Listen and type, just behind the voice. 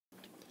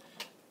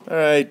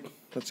Alright,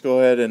 let's go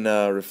ahead and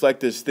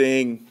reflect this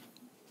thing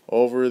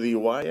over the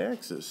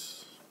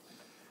y-axis.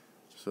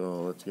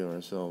 So let's give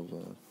ourselves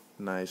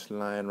a nice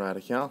line right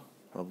here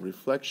of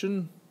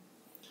reflection,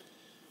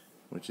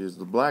 which is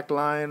the black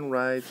line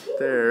right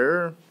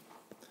there.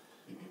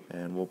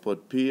 And we'll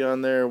put P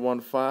on there,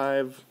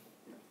 1.5,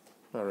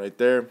 about right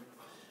there.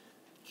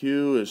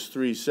 Q is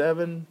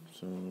 3.7,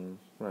 so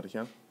right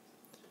here.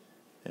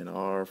 And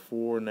R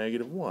 4,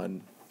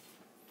 -1.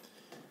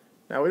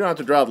 Now we don't have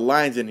to draw the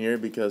lines in here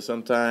because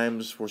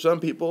sometimes for some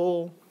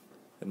people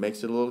it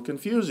makes it a little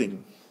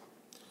confusing.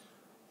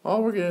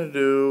 All we're going to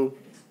do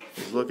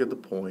is look at the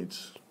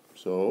points.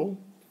 So,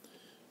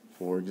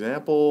 for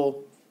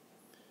example,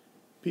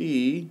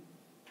 P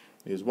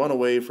is 1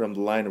 away from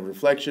the line of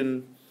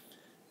reflection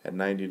at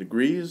 90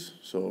 degrees.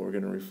 So we're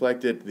going to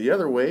reflect it the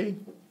other way.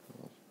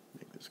 I'll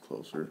make this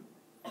closer.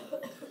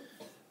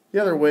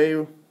 The other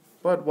way,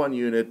 but 1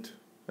 unit,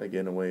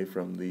 again away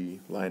from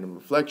the line of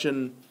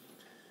reflection,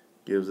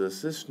 gives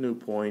us this new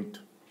point,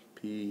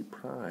 P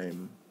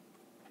prime.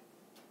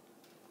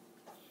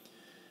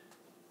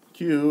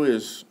 Q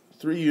is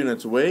 3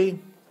 units away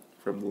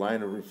from the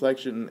line of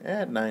reflection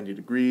at 90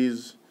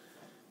 degrees.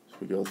 So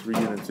we go 3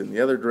 units in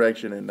the other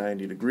direction at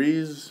 90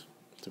 degrees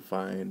to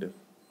find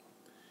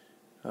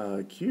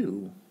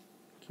Q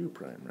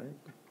prime, right?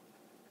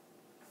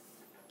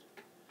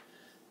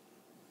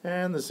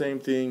 And the same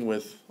thing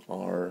with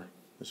R.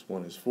 This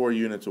one is 4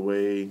 units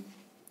away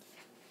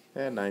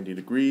at 90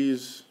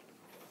 degrees.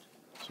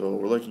 So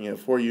we're looking at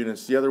 4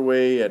 units the other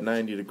way at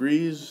 90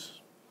 degrees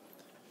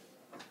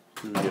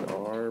to get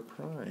R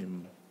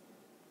prime.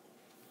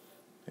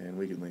 And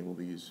we can label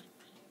these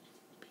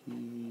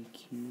P,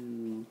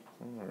 Q,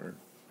 R.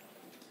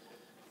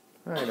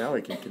 Alright, now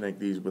we can connect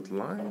these with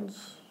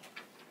lines.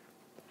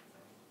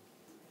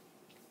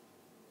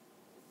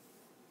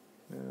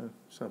 Yeah,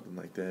 something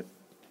like that.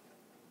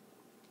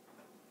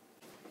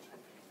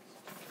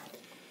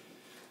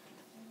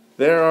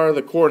 There are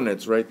the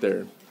coordinates right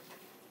there.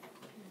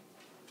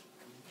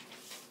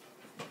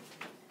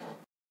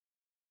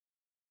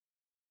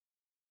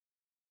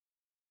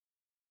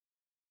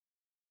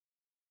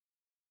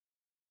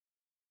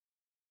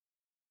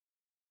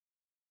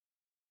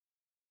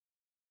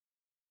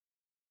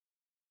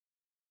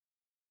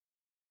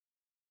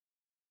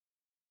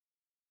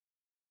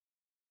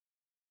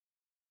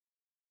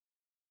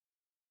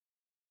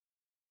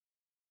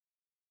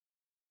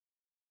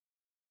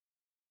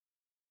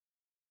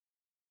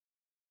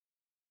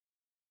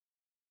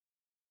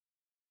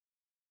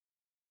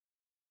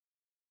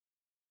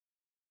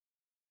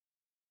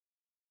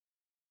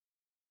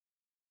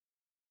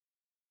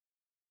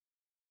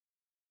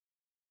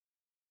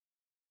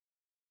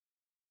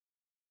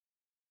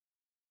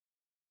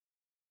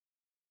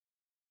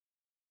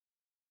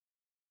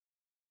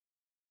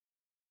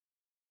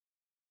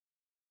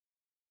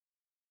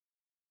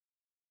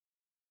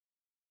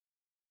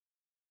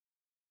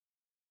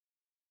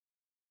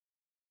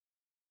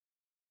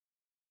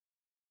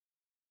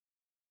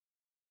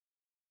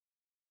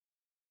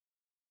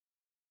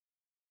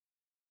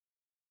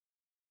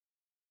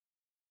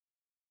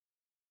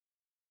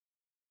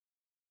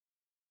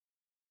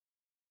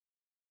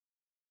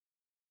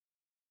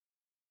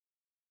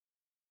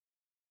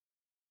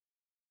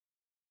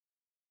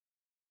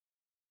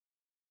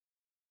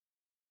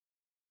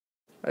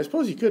 I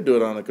suppose you could do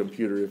it on a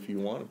computer if you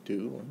wanted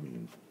to,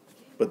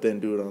 but then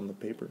do it on the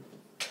paper.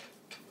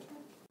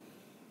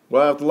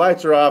 Well, if the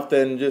lights are off,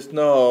 then just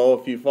know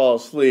if you fall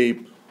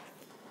asleep,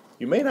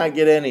 you may not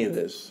get any of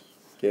this,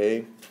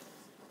 okay?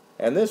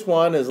 And this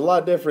one is a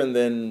lot different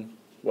than,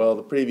 well,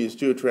 the previous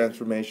 2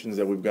 transformations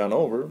that we've gone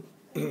over.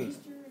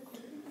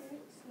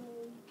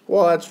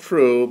 Well, that's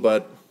true,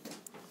 but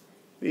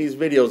these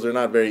videos are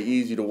not very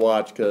easy to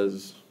watch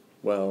because,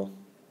 well,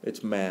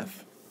 it's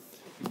math.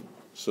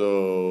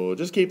 So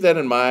just keep that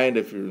in mind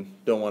if you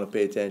don't want to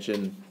pay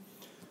attention.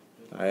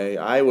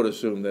 I would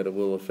assume that it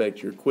will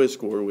affect your quiz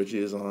score, which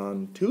is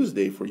on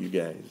Tuesday for you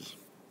guys.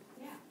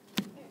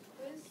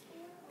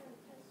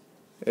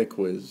 A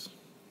quiz,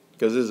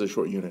 because this is a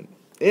short unit.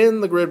 In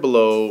the grid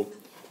below,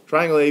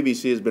 triangle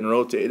ABC has been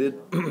rotated.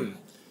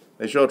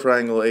 They show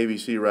triangle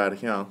ABC right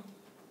here.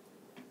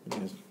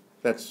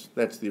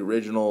 That's the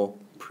original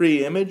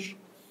pre-image.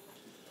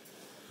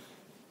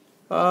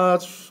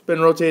 It's been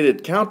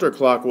rotated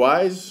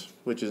counterclockwise,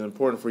 which is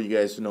important for you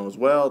guys to know as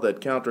well, that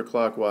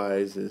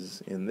counterclockwise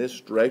is in this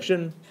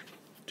direction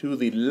to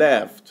the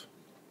left,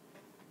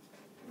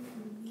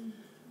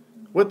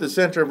 with the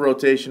center of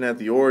rotation at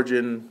the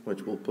origin,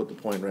 which we'll put the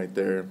point right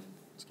there.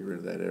 Let's get rid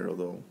of that arrow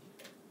though.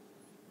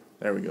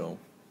 There we go.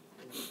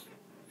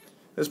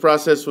 This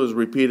process was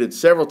repeated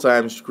several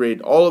times to create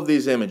all of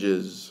these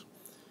images,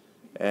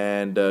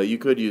 and you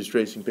could use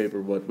tracing paper,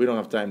 but we don't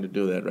have time to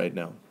do that right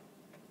now.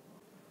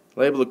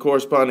 Label the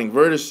corresponding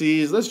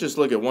vertices. Let's just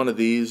look at one of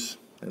these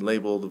and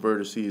label the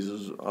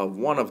vertices of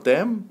one of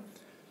them.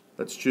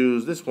 Let's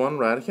choose this one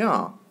right here.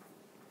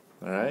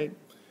 Alright.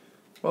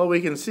 Well, we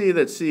can see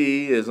that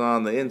C is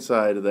on the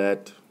inside of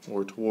that,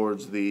 or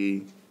towards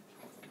the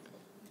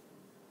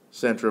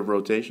center of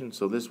rotation,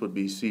 so this would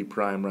be C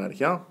prime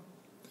radical.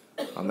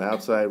 On the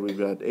outside we've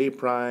got A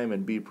prime,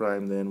 and B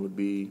prime then would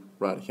be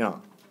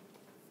radical.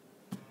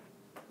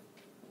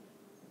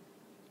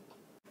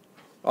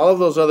 All of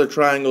those other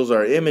triangles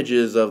are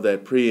images of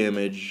that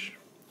pre-image,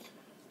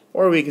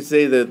 or we could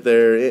say that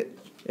they're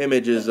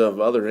images of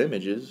other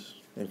images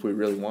if we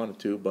really wanted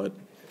to, but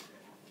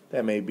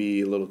that may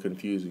be a little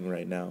confusing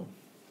right now.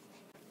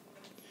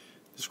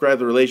 Describe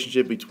the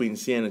relationship between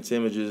C and its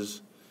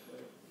images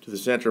to the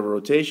center of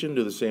rotation.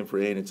 Do the same for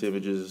A and its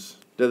images.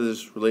 Does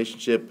this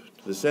relationship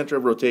to the center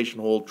of rotation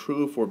hold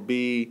true for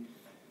B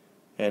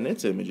and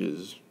its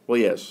images? Well,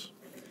 yes.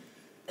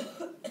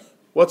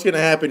 What's going to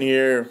happen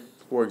here,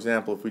 for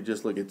example, if we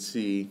just look at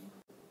C,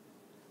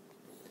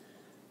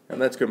 and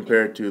let's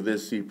compare it to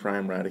this C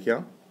prime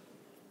radical.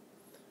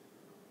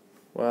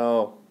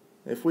 Well,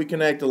 if we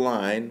connect a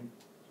line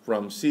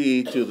from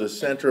C to the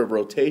center of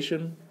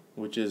rotation,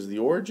 which is the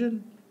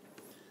origin,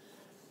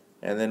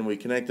 and then we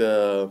connect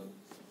a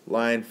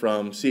line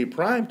from C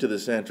prime to the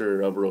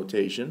center of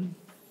rotation,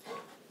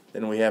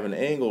 then we have an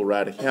angle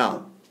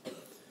radical.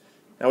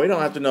 Now we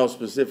don't have to know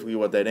specifically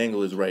what that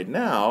angle is right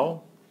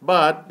now,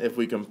 but if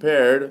we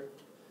compared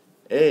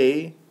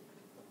A,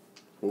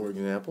 for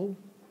example,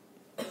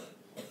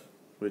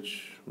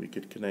 which we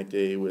could connect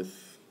A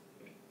with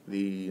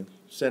the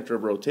center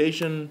of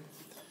rotation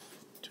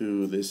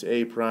to this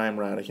A prime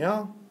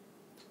radical,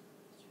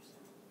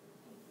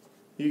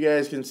 you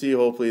guys can see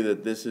hopefully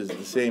that this is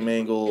the same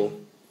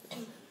angle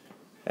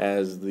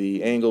as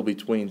the angle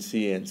between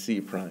C and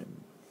C prime.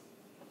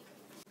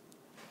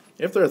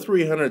 If there are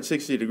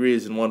 360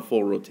 degrees in one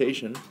full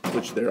rotation,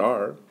 which there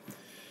are,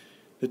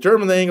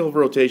 determine the angle of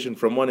rotation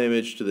from one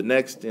image to the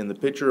next in the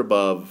picture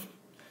above.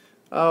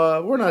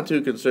 We're not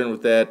too concerned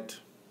with that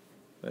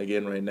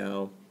again right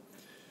now.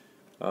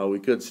 We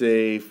could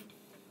say,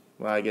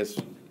 well, I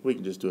guess we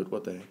can just do it.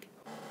 What the heck?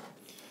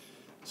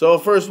 So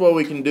first what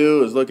we can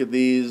do is look at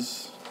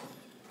these,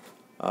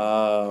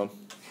 and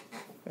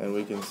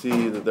we can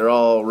see that they're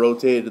all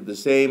rotated the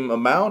same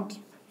amount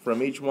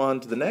from each one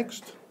to the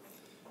next.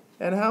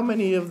 And how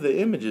many of the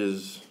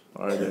images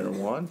are there?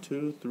 1,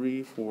 2,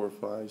 3, 4,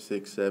 5,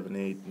 6, 7,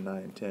 8,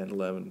 9, 10,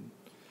 11.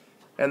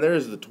 And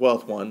there's the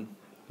 12th one,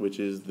 which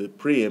is the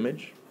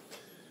pre-image.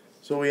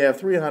 So we have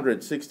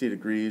 360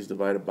 degrees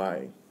divided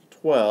by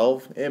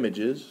 12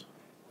 images,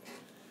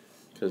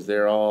 because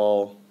they're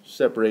all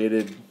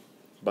separated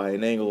by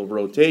an angle of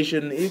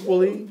rotation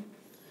equally,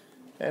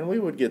 and we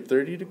would get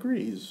 30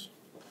 degrees.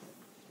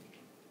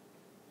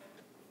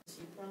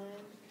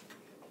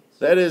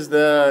 That is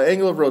the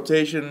angle of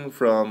rotation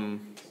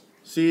from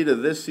C to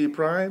this C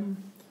prime,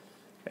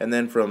 and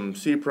then from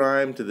C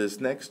prime to this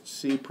next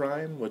C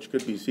prime, which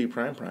could be C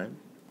prime prime,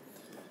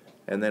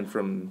 and then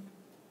from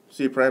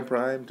C prime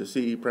prime to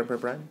C prime prime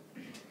prime,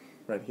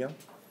 right here.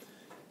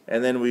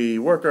 And then we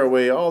work our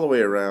way all the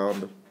way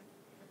around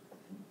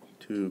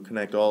to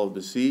connect all of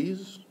the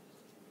C's.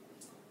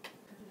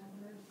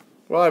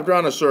 Well, I've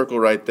drawn a circle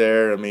right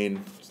there. I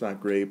mean, it's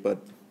not great, but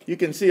you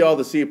can see all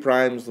the C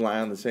primes lie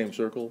on the same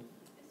circle.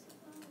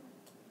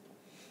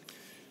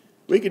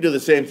 We could do the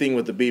same thing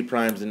with the B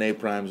primes and A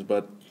primes,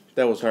 but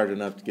that was hard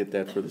enough to get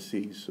that for the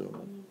C's.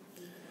 So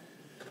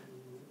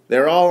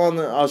they're all on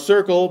a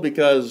circle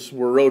because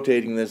we're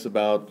rotating this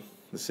about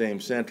the same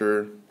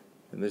center,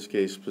 in this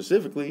case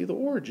specifically the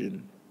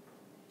origin.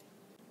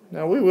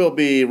 Now we will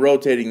be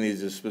rotating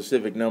these a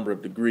specific number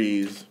of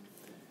degrees.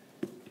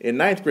 In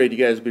 9th grade you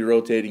guys will be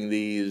rotating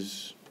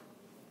these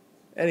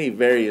any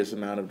various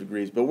amount of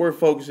degrees, but we're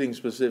focusing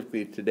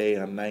specifically today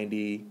on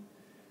 90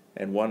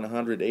 and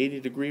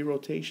 180 degree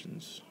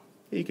rotations.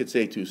 You could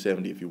say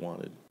 270 if you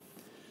wanted.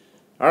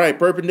 Alright,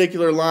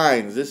 perpendicular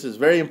lines. This is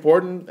very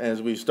important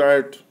as we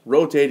start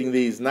rotating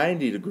these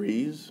 90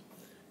 degrees,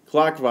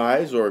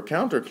 clockwise or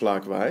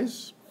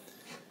counterclockwise.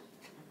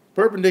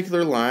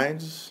 Perpendicular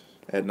lines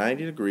at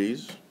 90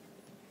 degrees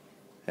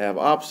have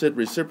opposite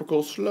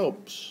reciprocal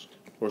slopes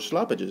or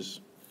sloppages.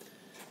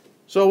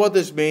 So what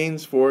this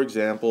means, for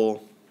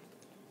example,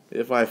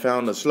 if I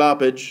found the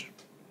sloppage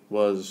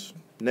was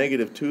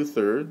negative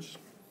 2/3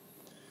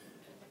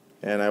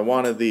 and I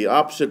wanted the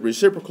opposite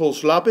reciprocal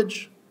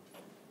sloppage,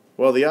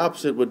 well, the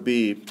opposite would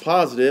be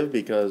positive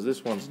because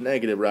this one's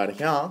negative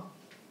radical,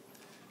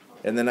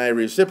 and then I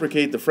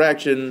reciprocate the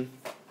fraction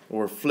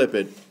or flip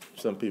it.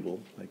 Some people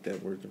like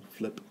that word,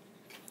 flip.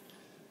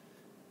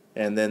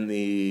 And then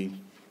the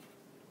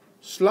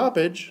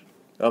sloppage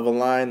of a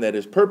line that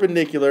is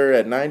perpendicular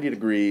at 90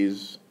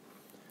 degrees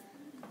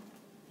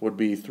would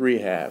be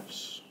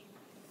 3/2.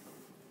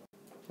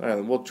 All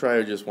right, we'll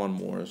try just one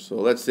more. So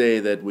let's say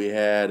that we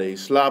had a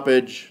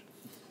sloppage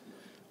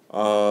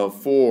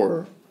of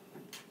 4.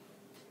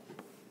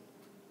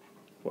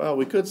 Well,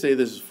 we could say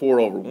this is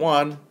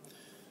 4/1.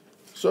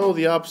 So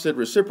the opposite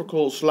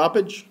reciprocal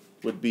sloppage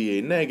would be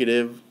a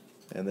negative,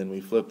 and then we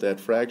flip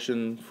that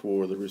fraction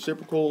for the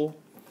reciprocal,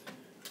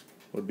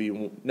 would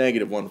be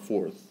negative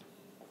 1/4.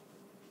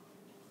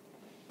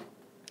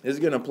 This is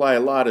going to apply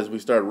a lot as we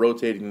start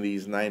rotating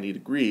these 90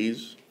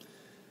 degrees.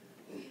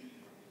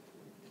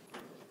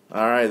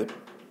 All right,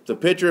 the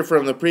picture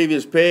from the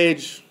previous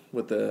page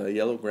with the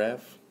yellow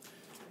graph.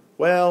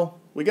 Well,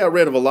 we got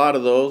rid of a lot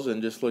of those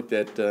and just looked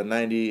at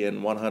 90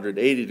 and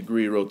 180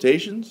 degree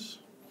rotations.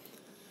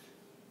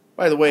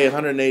 By the way,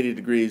 180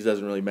 degrees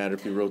doesn't really matter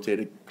if you rotate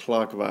it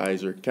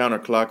clockwise or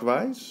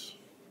counterclockwise.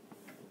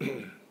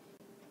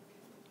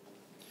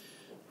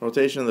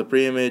 Rotation of the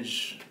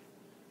preimage.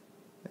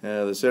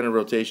 The center of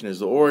rotation is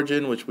the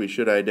origin, which we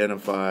should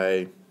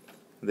identify.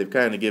 They've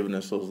kind of given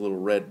us those little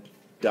red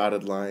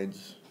dotted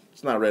lines.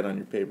 It's not red on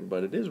your paper,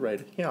 but it is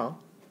right here.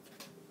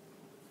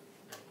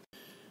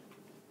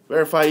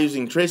 Verify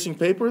using tracing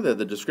paper that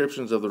the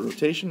descriptions of the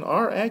rotation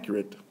are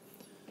accurate.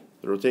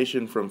 The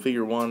rotation from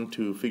figure 1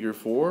 to figure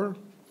 4,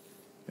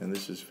 and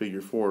this is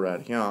figure 4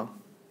 right here,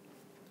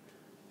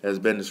 has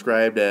been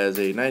described as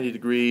a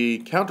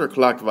 90-degree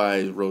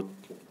counterclockwise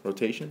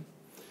rotation.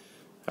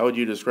 How would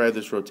you describe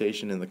this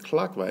rotation in the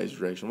clockwise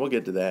direction? We'll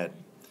get to that.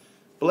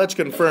 But let's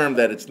confirm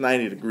that it's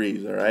 90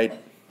 degrees, all right?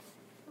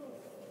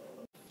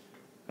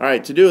 All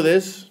right, to do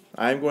this,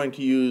 I'm going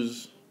to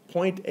use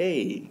point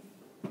A.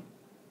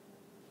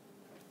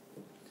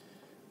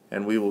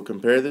 And we will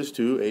compare this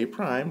to A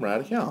prime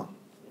right here.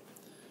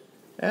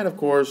 And of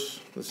course,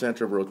 the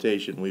center of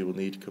rotation we will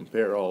need to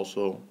compare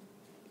also.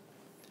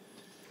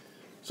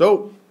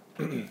 So,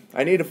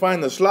 I need to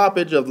find the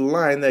sloppage of the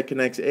line that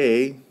connects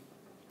A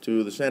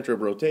to the center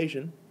of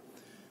rotation.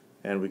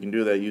 And we can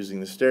do that using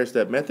the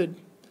stair-step method.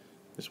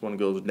 This one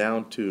goes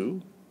down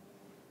 2,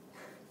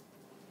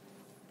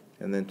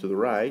 and then to the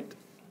right.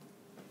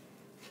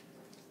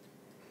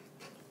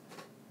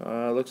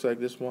 Looks like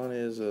this one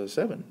is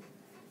 7.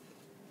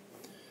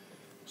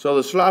 So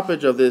the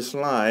sloppage of this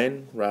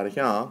line right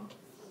here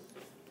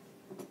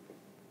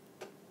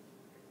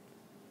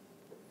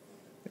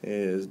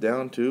is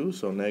down 2,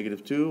 so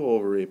negative 2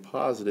 over a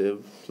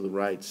positive to the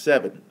right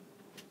 7.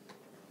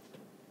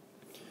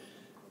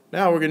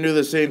 Now we're going to do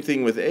the same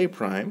thing with A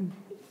prime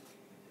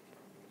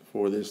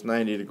for this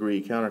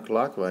 90-degree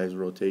counterclockwise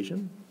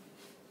rotation.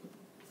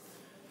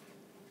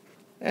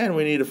 And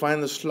we need to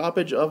find the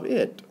sloppage of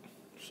it.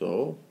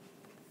 So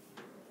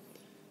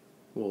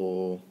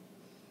we'll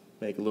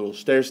make a little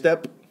stair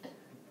step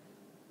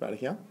right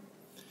here.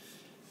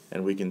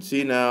 And we can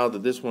see now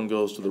that this one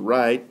goes to the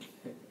right,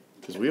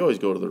 because we always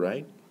go to the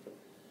right.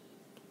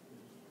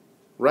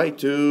 Right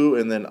 2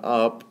 and then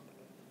up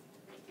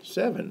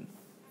 7.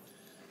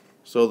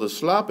 So the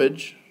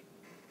sloppage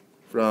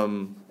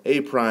from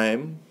A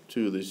prime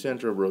to the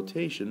center of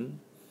rotation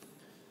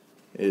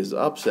is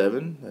up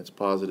 7. That's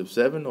positive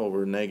 7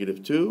 over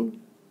negative 2.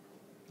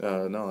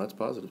 No, that's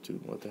positive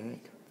 2. What the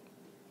heck?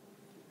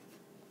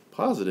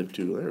 Positive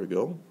 2. There we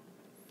go.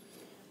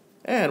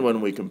 And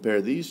when we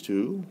compare these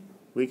two,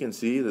 we can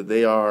see that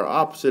they are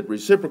opposite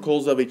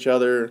reciprocals of each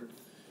other.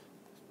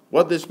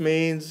 What this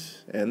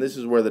means, and this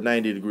is where the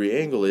 90-degree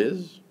angle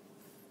is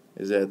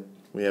that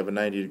we have a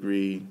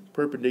 90-degree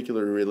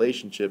perpendicular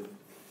relationship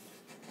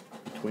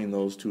between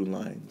those two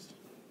lines.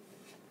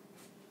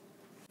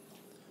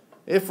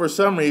 If for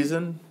some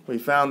reason we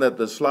found that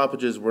the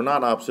sloppages were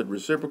not opposite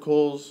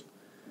reciprocals,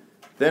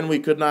 then we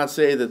could not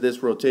say that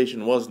this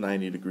rotation was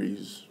 90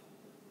 degrees.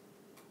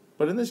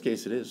 But in this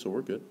case it is, so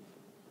we're good.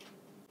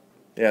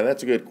 Yeah,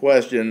 that's a good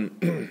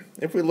question.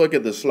 If we look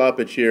at the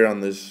sloppage here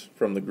on this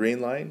from the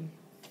green line,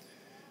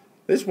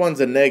 this one's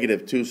a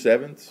negative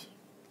 2/7.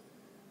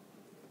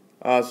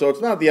 So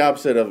it's not the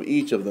opposite of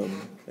each of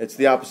them. It's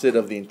the opposite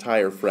of the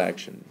entire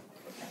fraction.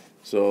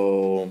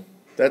 So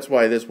that's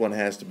why this one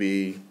has to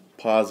be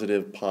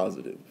positive,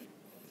 positive.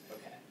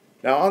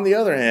 Now on the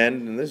other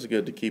hand, and this is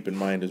good to keep in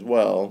mind as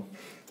well,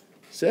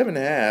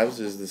 7/2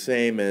 is the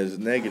same as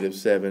negative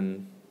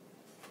 7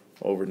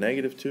 over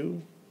negative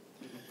 2.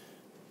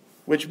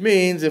 Which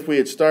means if we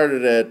had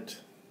started at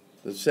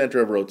the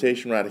center of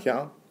rotation right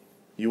here,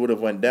 you would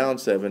have went down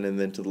 7 and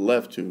then to the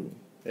left 2.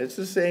 It's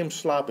the same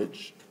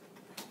sloppage.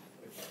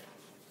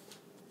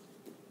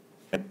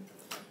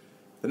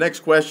 The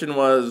next question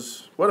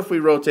was, what if we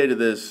rotated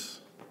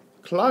this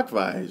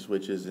clockwise,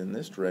 which is in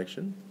this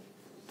direction,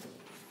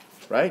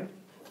 right?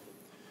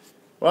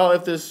 Well,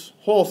 if this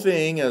whole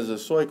thing as a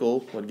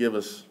circle would give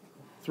us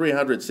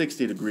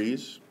 360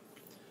 degrees,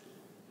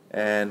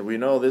 and we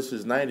know this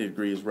is 90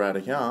 degrees right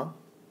here,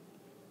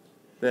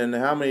 then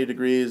how many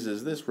degrees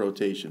is this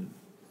rotation?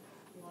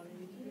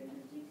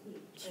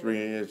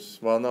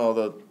 Well,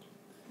 no,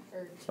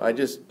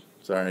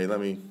 sorry, let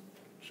me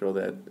show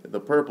that. The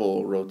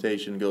purple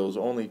rotation goes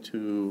only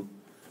to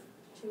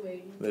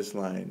 280. This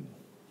line.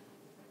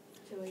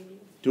 280.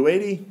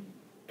 280?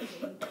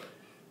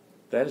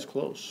 That is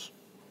close.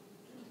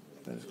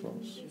 That is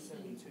close.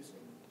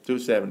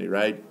 270,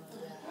 right?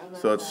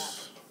 So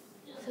it's,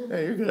 yeah,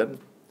 you're good.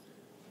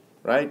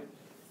 Right?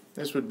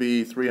 This would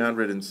be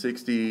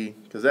 360,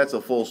 because that's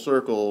a full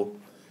circle,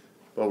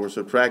 but we're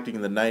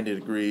subtracting the 90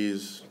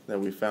 degrees that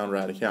we found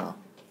right here.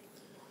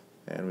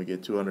 And we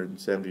get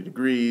 270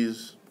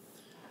 degrees.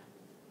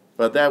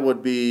 But that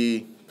would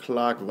be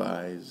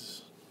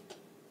clockwise.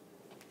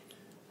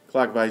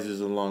 Clockwise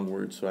is a long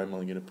word, so I'm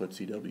only going to put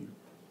CW.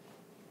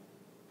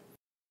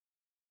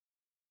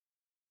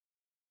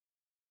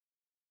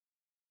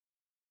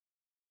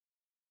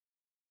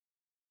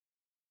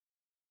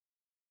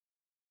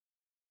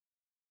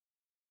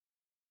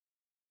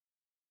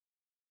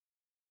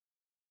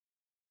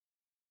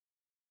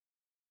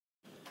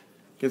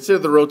 Consider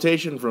the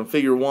rotation from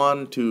figure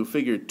 1 to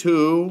figure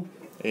 2,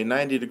 a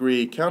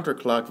 90-degree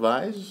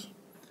counterclockwise.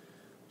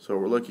 So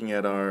we're looking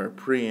at our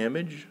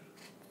pre-image,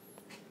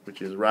 which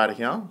is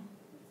radical,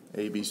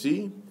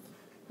 ABC,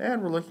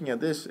 and we're looking at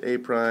this A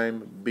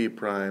prime, B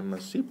prime,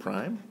 C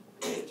prime,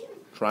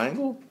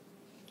 triangle.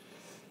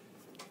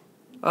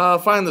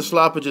 Find the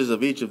sloppages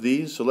of each of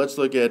these. So let's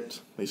look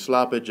at the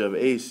sloppage of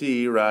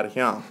AC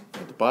radical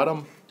at the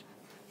bottom.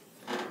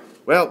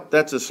 Well,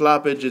 that's a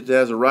sloppage. It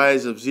has a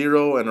rise of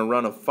 0 and a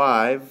run of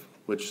 5,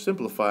 which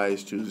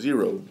simplifies to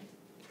 0.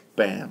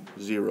 Bam,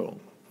 0.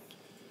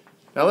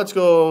 Now let's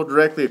go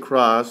directly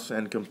across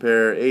and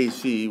compare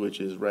AC,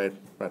 which is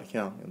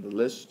radical in the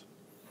list.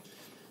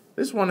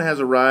 This one has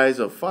a rise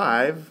of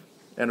 5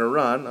 and a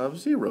run of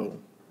 0.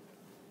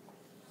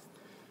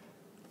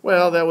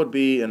 Well, that would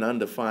be an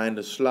undefined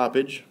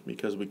sloppage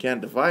because we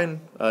can't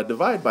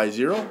divide by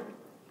 0.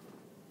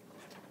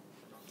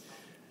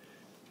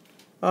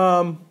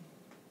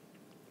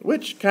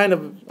 Which kind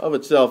of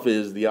itself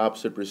is the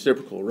opposite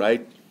reciprocal,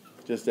 right?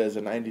 Just as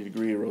a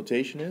 90-degree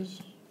rotation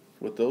is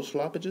with those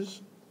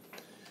sloppages.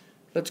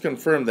 Let's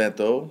confirm that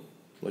though,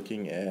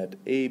 looking at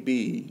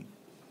AB.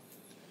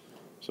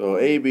 So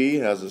AB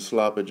has a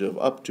sloppage of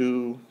up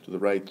 2 to the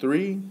right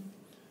 3.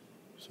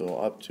 So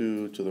up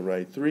 2 to the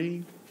right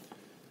 3.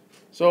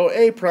 So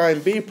A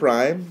prime, B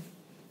prime,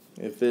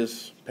 if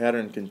this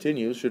pattern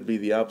continues, should be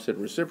the opposite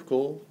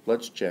reciprocal.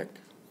 Let's check.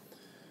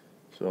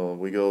 So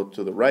we go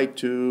to the right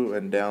 2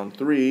 and down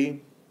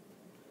 3.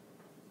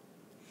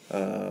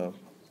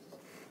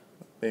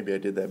 Maybe I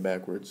did that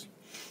backwards.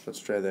 Let's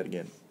try that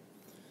again.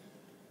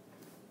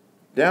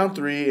 Down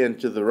 3 and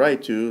to the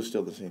right 2,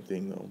 still the same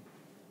thing though.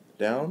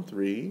 Down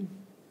 3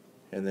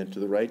 and then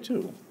to the right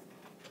 2.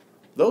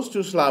 Those two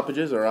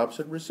sloppages are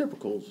opposite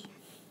reciprocals.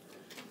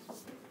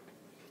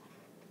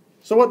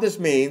 So what this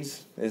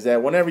means is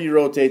that whenever you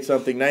rotate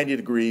something 90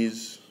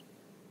 degrees,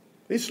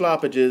 these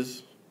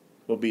sloppages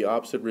will be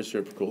opposite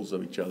reciprocals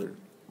of each other.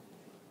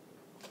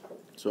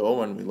 So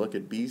when we look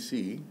at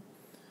BC,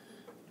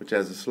 which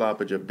has a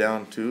sloppage of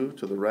down 2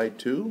 to the right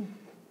 2,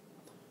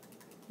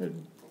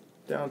 and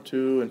down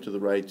 2 and to the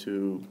right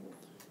 2,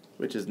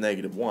 which is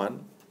 -1.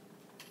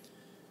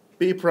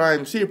 B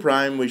prime, C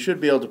prime, we should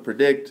be able to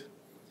predict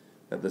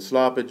that the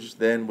sloppage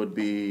then would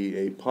be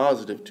a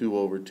positive 2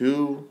 over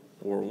 2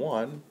 or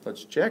 1.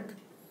 Let's check.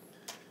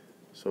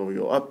 So we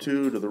go up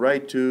 2 to the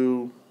right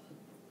 2,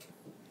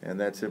 and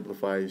that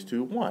simplifies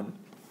to 1.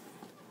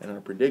 And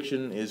our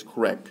prediction is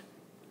correct.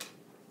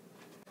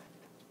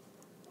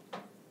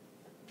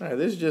 Alright,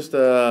 this is just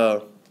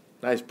a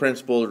nice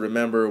principle to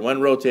remember.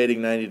 When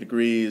rotating 90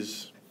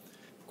 degrees,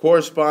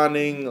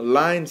 corresponding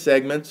line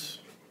segments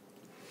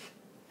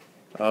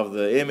of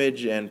the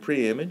image and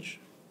pre-image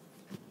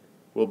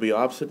will be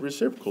opposite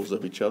reciprocals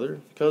of each other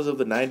because of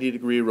the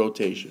 90-degree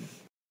rotation.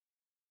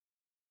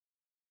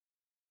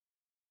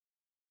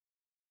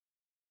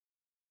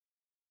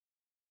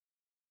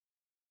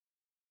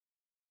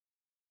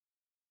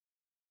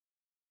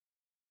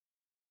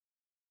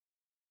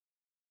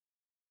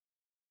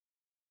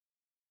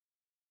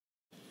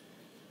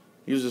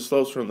 Use the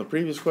slopes from the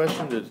previous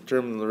question to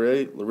determine the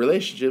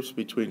relationships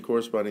between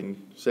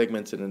corresponding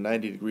segments in a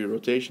 90-degree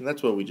rotation.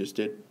 That's what we just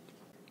did.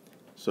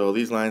 So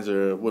these lines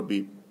would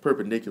be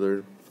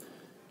perpendicular.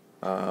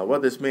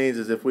 What this means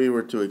is if we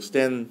were to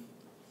extend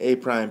A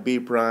prime, B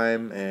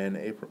prime, and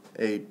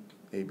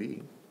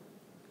AB,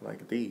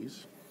 like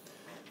these,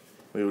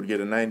 we would get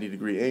a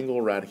 90-degree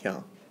angle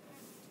radical.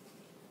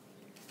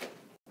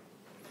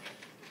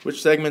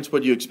 Which segments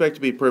would you expect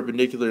to be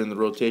perpendicular in the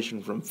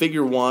rotation from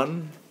figure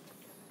 1,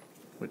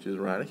 which is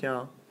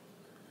radical,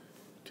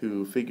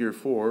 to figure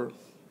 4,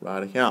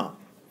 radical?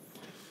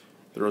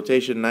 The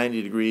rotation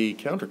 90-degree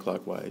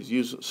counterclockwise.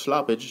 Use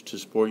sloppage to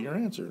support your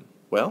answer.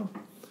 Well,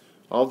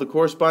 all the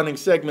corresponding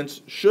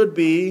segments should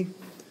be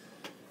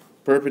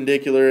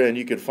perpendicular, and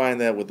you can find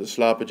that with the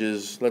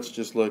sloppages. Let's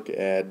just look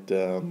at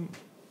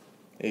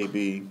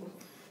AB.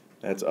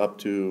 That's up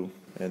 2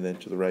 and then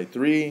to the right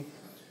 3.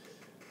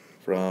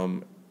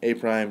 From A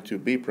prime to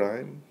B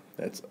prime,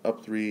 that's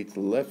up 3 to the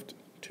left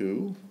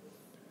 2.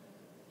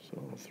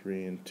 So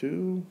 3 and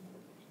 2.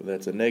 So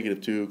that's a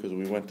 -2 because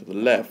we went to the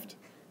left.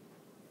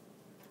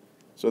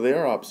 So they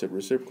are opposite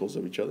reciprocals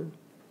of each other.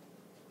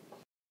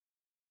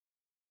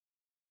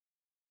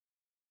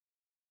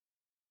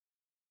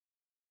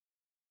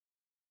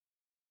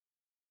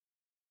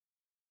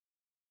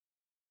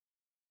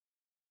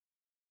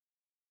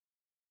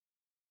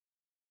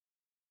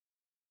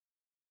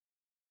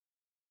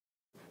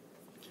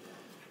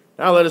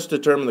 Now let us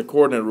determine the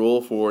coordinate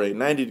rule for a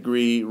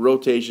 90-degree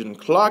rotation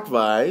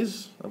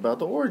clockwise about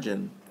the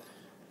origin.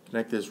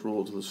 Connect this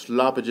rule to the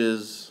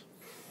sloppages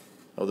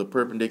of the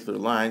perpendicular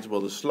lines. Well,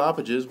 the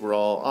sloppages were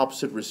all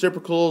opposite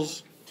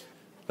reciprocals.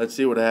 Let's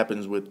see what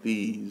happens with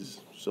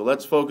these. So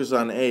let's focus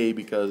on A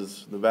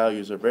because the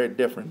values are very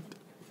different.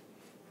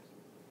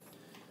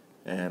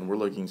 And we're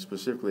looking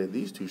specifically at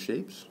these two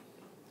shapes.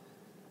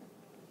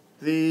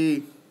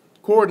 The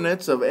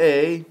coordinates of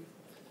A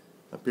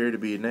appear to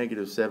be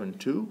 -7,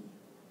 2.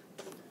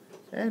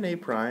 and A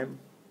prime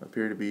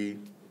appear to be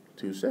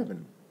 2,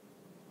 7.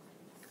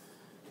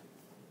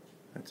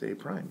 That's A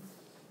prime.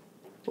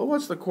 Well,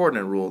 what's the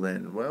coordinate rule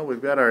then? Well,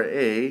 we've got our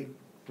A,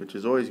 which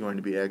is always going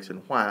to be X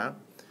and Y.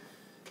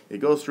 It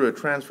goes through a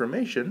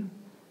transformation.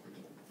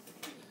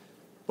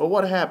 But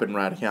what happened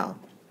right here?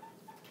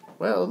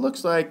 Well, it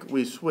looks like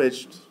we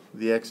switched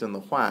the X and the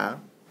Y.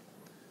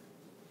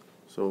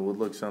 So it would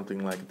look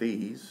something like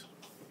these.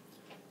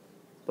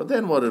 But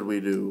then what did we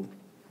do?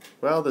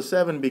 Well, the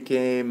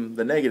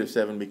negative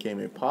 7 became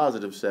a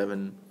positive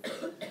 7.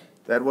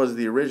 That was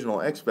the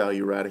original X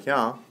value right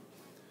here.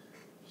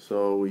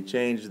 So we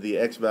changed the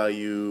X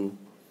value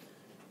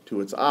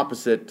to its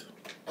opposite,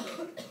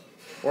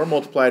 or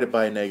multiplied it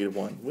by a negative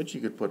 1, which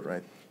you could put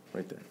right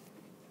there.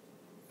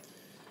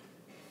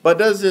 But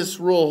does this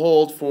rule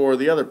hold for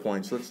the other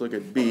points? Let's look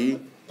at B.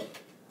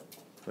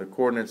 The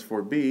coordinates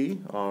for B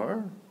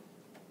are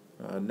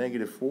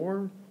negative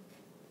 4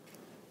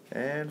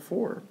 and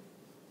 4.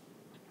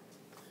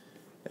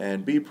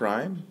 And B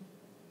prime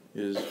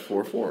is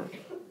 4, 4.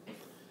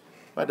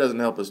 That doesn't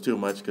help us too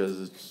much because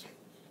it's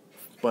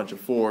a bunch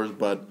of 4s,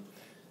 but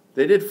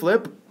they did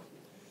flip,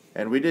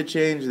 and we did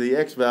change the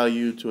X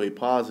value to a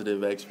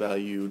positive X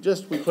value.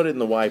 Just we put it in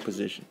the Y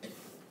position.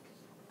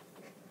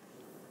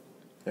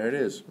 There it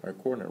is, our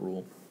coordinate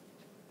rule.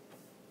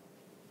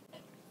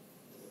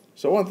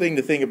 So one thing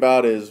to think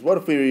about is, what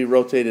if we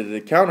rotated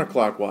it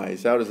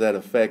counterclockwise? How does that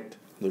affect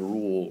the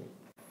rule?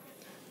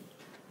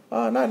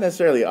 Not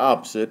necessarily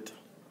opposite,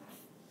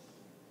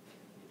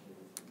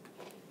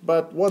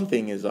 but one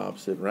thing is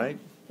opposite, right?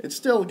 It's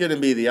still going to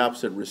be the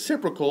opposite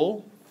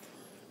reciprocal.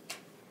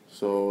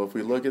 So if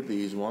we look at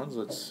these ones,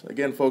 let's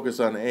again focus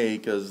on A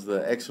because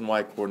the X and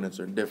Y coordinates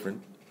are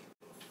different.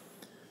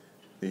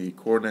 The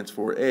coordinates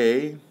for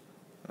A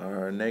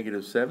are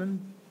negative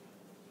 7,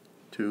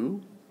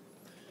 2,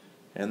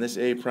 and this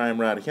A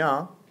prime right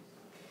here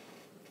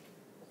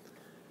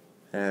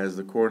has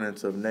the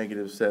coordinates of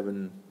negative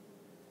 7.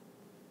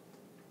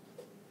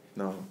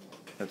 No,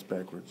 that's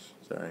backwards.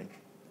 Sorry.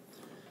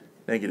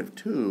 Negative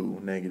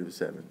 2, negative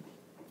 7.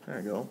 There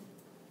you go.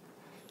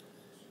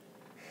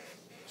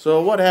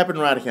 So what happened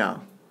right here?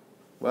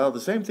 Well,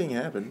 the same thing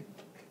happened.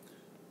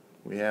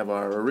 We have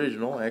our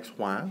original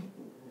XY.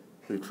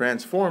 We've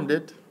transformed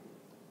it,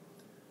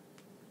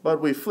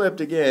 but we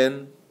flipped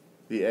again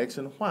the X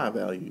and Y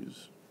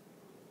values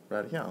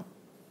right here.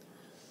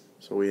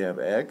 So we have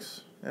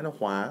X and a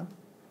Y,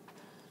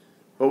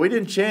 but we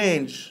didn't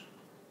change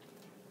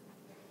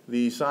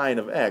the sign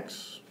of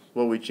X.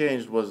 What we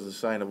changed was the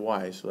sign of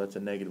Y, so that's a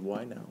negative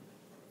Y now.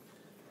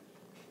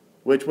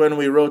 Which when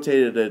we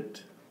rotated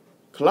it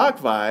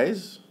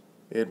clockwise,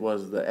 it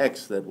was the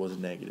X that was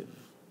negative.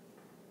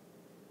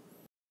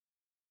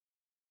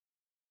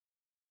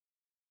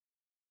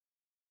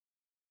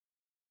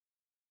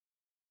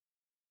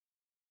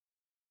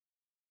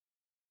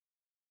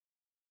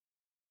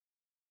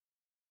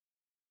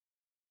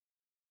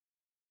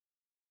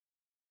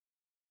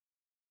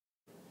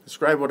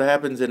 Describe what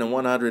happens in a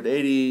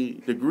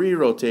 180-degree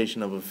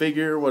rotation of a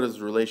figure. What is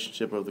the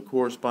relationship of the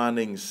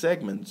corresponding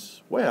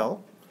segments?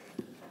 Well,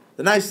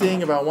 the nice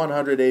thing about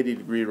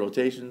 180-degree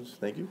rotations,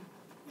 thank you,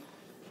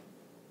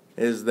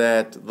 is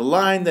that the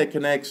line that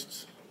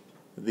connects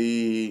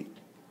the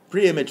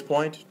pre-image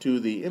point to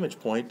the image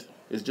point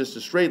is just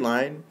a straight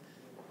line,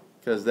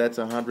 because that's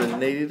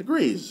 180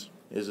 degrees,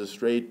 is a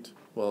straight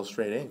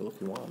angle if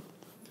you want.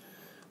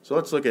 So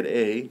let's look at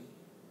A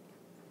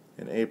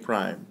and A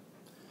prime.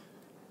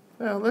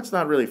 Well, let's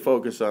not really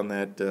focus on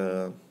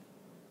that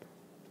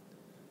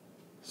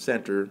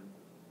center.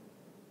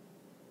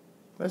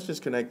 Let's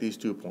just connect these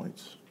 2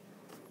 points.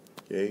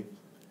 Okay.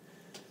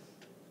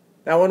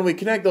 Now when we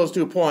connect those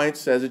 2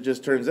 points, as it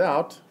just turns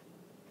out,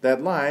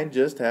 that line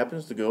just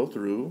happens to go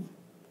through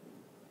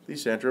the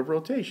center of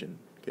rotation.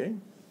 Okay.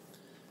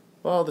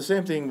 Well, the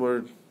same thing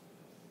would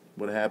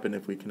happen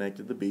if we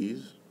connected the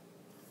B's,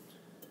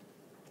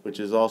 which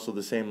is also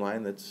the same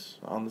line that's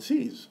on the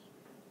C's.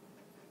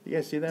 You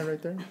guys see that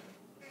right there?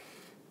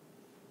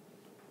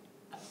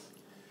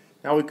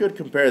 Now we could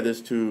compare this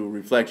to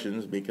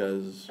reflections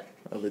because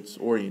of its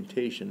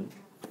orientation.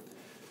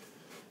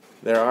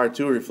 There are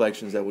 2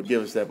 reflections that would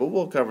give us that, but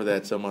we'll cover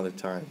that some other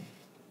time.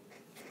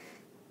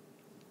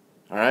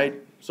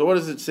 Alright, so what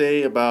does it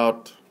say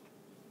about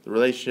the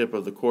relationship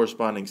of the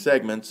corresponding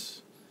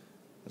segments?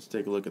 Let's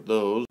take a look at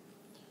those.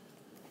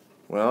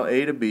 Well,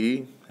 A to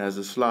B has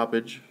a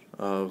sloppage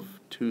of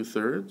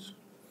 2/3,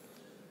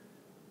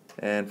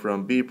 and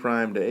from B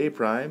prime to A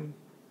prime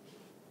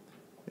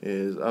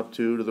is up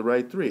to the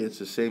right 3. It's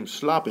the same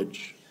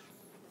sloppage.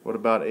 What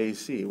about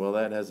AC? Well,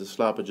 that has a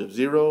sloppage of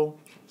 0.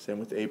 Same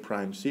with A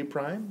prime, C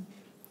prime.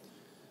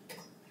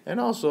 And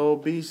also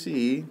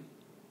BC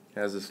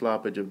has a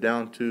sloppage of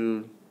down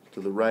 2 to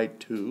the right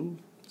 2.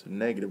 It's a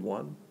negative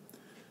 1.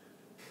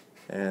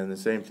 And the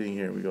same thing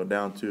here. We go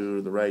down 2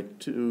 to the right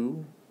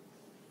 2,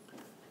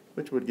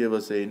 which would give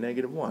us a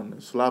negative 1. The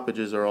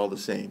sloppages are all the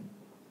same.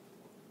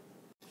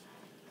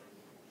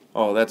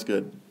 Oh, that's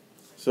good.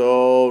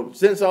 So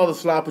since all the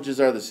sloppages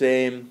are the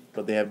same,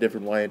 but they have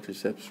different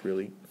y-intercepts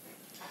really,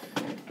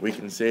 we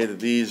can say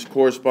that these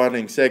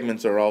corresponding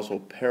segments are also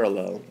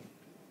parallel.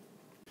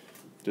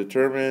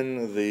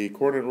 Determine the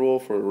coordinate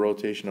rule for a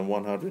rotation of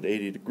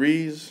 180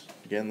 degrees.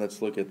 Again,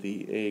 let's look at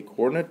the A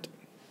coordinate.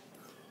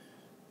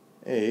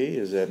 A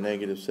is at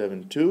negative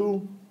 7,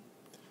 2,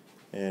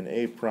 and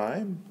A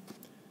prime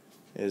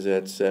is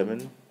at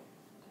 7,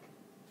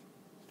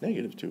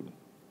 negative 2.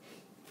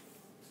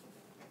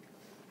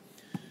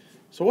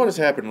 So what has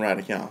happened right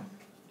account?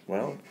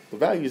 Well, the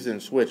values didn't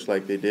switch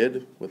like they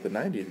did with the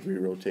 90-degree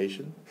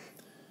rotation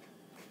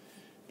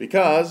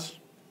because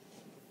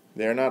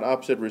they are not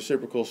opposite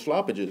reciprocal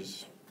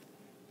sloppages.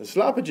 The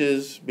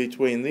sloppages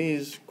between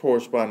these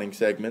corresponding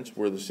segments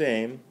were the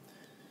same.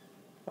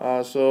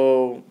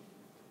 So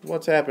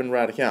what's happened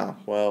right account?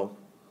 Well,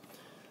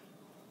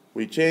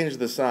 we changed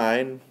the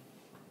sign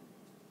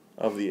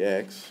of the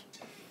x,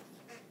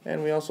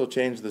 and we also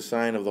changed the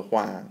sign of the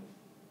y.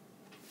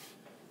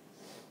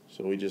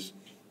 So we just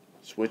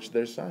switched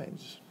their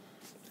signs.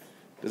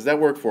 Does that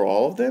work for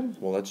all of them?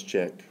 Well, let's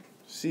check.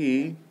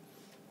 C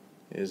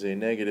is a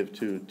negative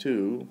 2,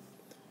 2.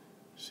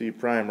 C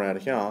prime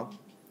radical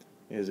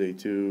is a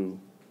 2,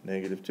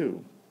 negative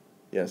 2.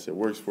 Yes, it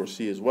works for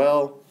C as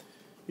well.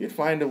 You'd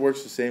find it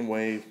works the same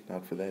way,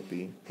 not for that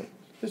B, but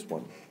this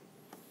one.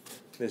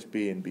 This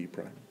B and B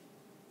prime.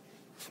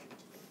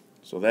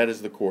 So that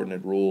is the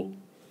coordinate rule.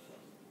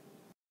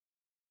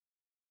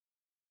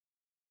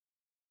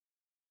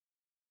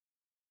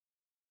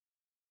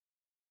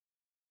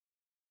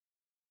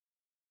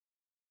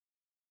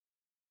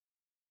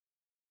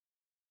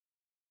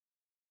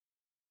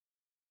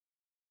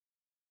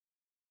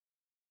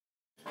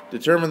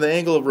 Determine the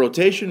angle of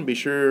rotation. Be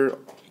sure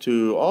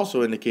to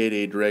also indicate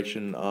a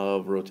direction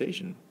of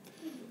rotation.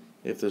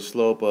 If the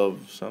slope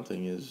of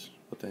something is,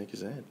 what the heck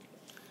is that?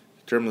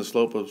 Determine the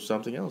slope of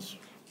something else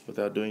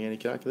without doing any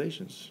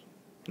calculations.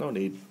 No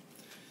need.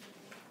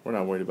 We're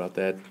not worried about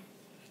that.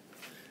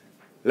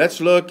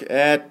 Let's look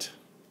at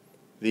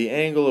the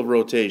angle of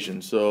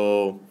rotation.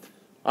 So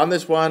on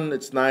this one,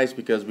 it's nice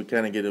because we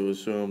kind of get to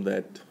assume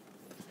that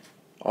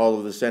all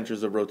of the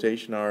centers of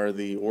rotation are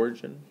the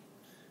origin.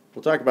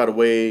 We'll talk about a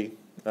way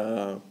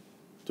to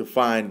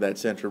find that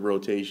center of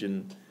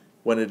rotation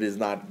when it is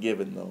not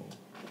given, though.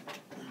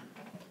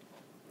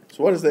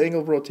 So what is the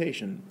angle of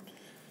rotation?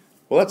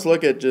 Well, let's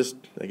look at just,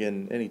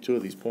 again, any two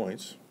of these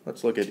points.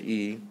 Let's look at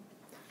E.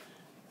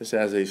 This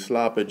has a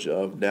sloppage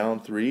of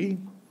down 3,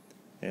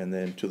 and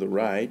then to the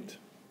right,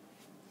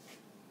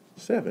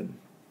 7.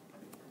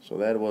 So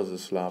that was a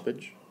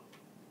sloppage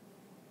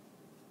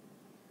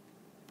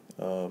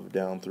of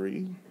down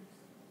 3,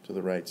 to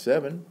the right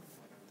 7.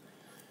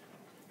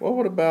 Well,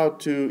 what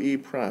about to E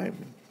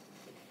prime?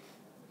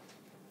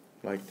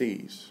 Like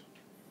these.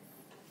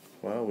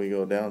 Well, we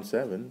go down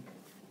 7,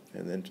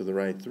 and then to the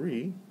right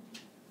 3.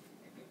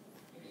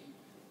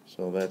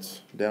 So that's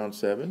down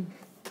 7.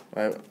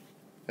 I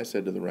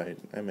said to the right.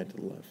 I meant to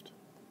the left.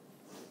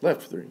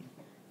 Left 3.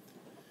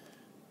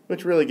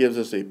 Which really gives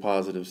us a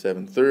positive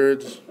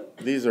 7/3.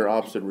 These are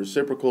opposite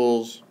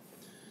reciprocals,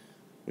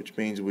 which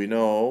means we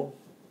know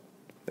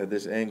that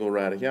this angle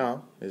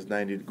radical is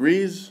 90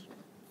 degrees.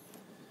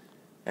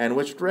 And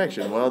which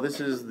direction? Well, this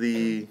is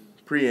the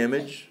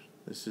pre-image.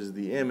 This is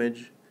the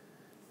image.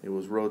 It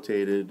was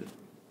rotated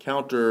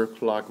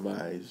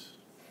counterclockwise.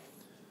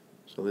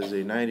 So there's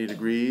a 90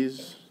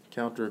 degrees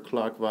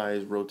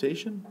counterclockwise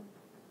rotation.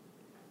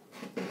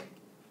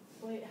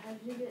 Wait, how did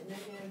you get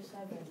negative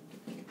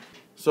 7?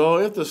 So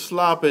if the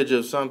sloppage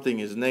of something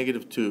is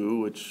negative 2,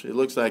 which it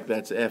looks like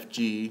that's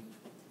FG,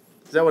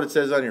 is that what it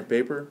says on your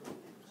paper?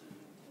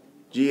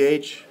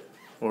 GH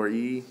or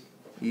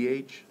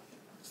EH?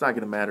 It's not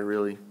going to matter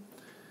really.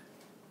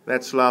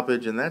 That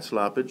sloppage and that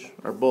sloppage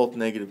are both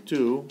negative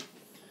 2.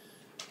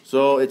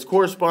 So its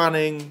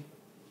corresponding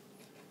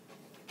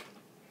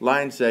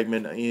line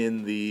segment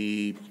in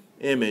the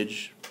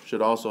image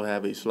should also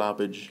have a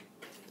sloppage.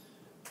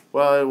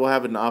 Well, it will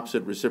have an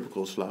opposite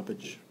reciprocal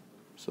sloppage.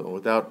 So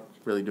without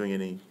really doing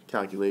any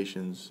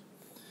calculations,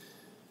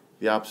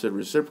 the opposite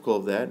reciprocal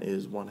of that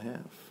is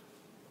 1/2,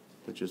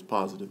 which is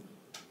positive.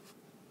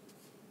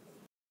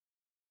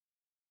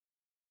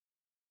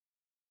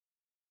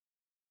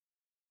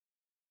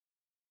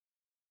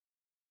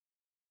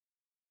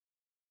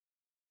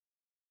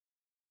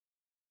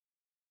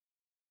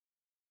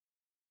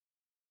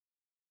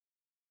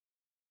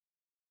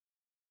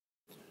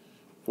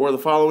 For the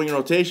following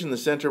rotation, the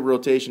center of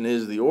rotation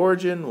is the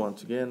origin.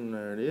 Once again,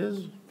 there it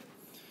is.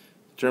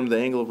 Determine the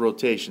angle of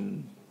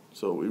rotation.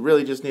 So we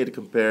really just need to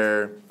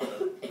compare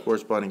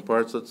corresponding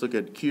parts. Let's look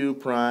at Q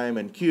prime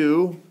and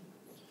Q.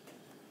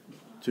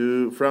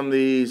 From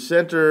the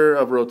center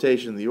of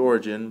rotation, the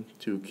origin,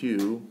 to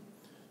Q,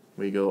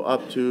 we go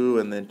up 2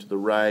 and then to the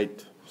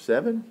right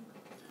 7,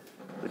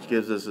 which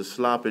gives us a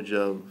sloppage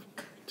of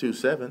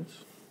 2/7.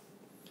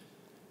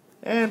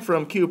 And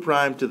from Q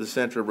prime to the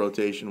center of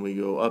rotation, we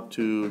go up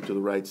 2 to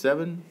the right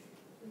 7.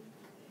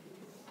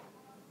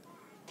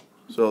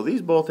 So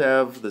these both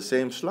have the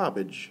same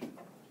sloppage.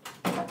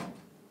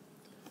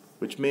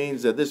 which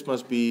means that this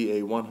must be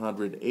a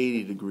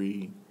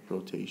 180-degree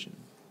rotation.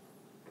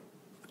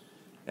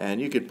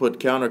 And you could put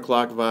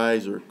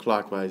counterclockwise or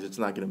clockwise, it's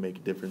not going to make a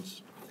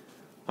difference.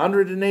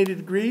 180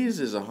 degrees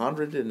is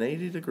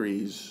 180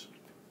 degrees.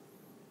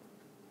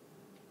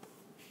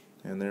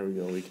 And there we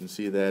go. We can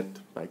see that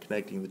by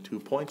connecting the 2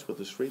 points with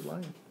a straight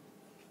line.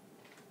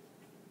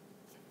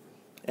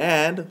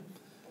 And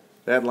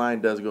that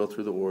line does go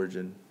through the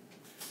origin,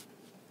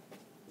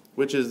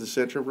 which is the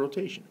center of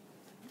rotation.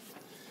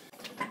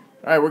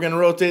 All right, we're going to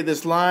rotate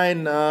this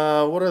line.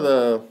 What are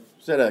the,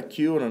 is that a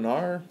Q and an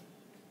R?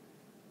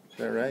 Is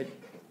that right?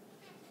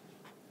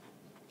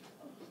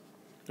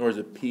 Or is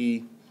it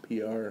P,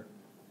 PR?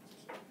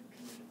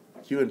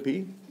 Q and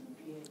P?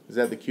 Is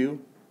that the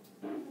Q?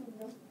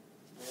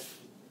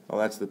 Oh,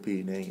 that's the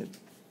P, dang it.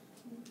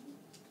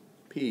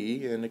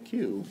 P and a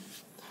Q.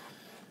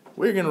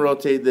 We're going to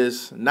rotate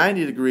this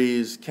 90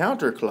 degrees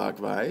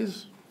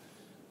counterclockwise.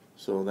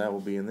 So that will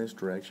be in this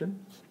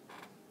direction,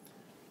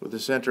 with the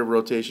center of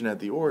rotation at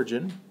the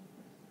origin.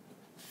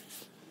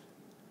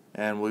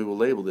 And we will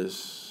label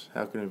this.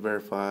 How can we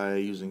verify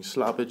using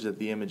sloppage that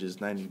the image is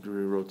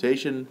 90-degree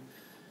rotation?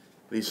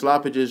 These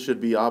sloppages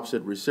should be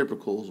opposite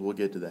reciprocals. We'll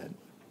get to that.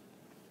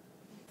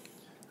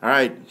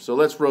 Alright, so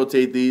let's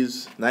rotate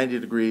these 90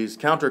 degrees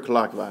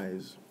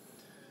counterclockwise.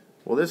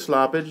 Well, this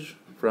sloppage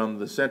from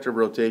the center of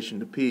rotation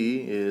to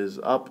P is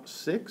up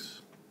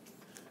 6,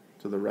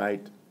 to the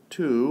right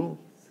 2.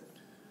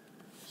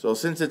 So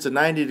since it's a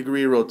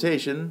 90-degree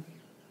rotation,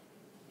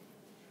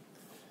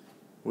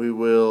 we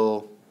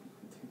will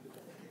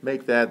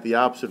make that the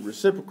opposite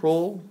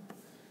reciprocal,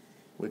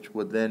 which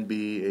would then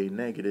be a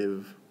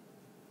negative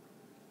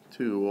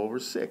 2 over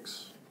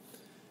 6.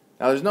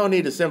 Now there's no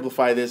need to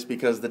simplify this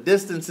because the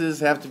distances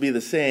have to be the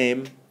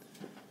same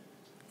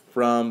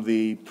from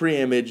the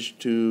pre-image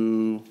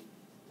to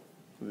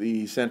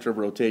the center of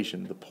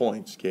rotation, the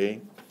points,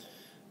 okay?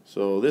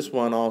 So this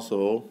one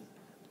also,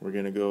 we're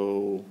going to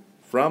go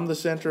from the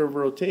center of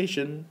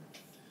rotation.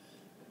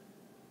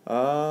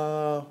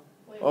 Wait,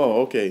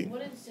 Okay.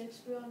 What did 6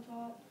 do on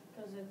top?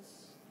 Because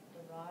it's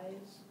the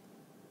rise.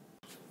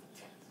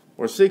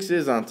 Or 6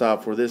 is on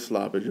top for this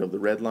sloppage of the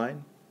red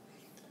line.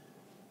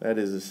 That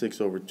is a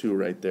 6 over 2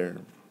 right there.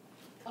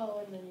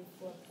 Oh, and then you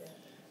flipped it.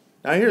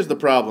 Now here's the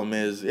problem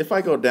is, if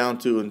I go down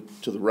to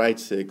the right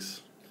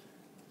 6,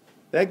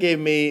 that gave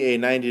me a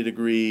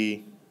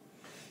 90-degree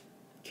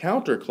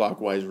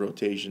counterclockwise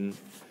rotation,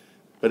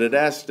 but it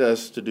asked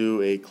us to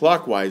do a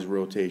clockwise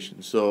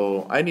rotation.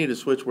 So I need to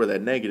switch where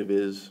that negative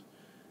is,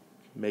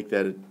 make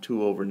that a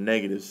 2 over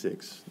negative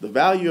 6. The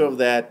value of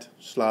that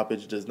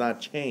sloppage does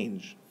not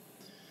change.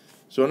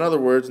 So in other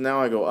words,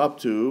 now I go up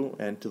 2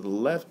 and to the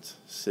left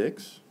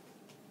 6,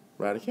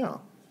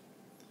 radical.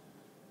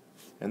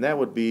 And that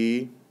would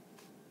be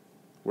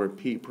where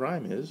P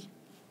prime is.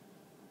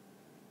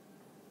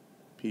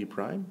 P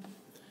prime.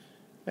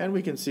 And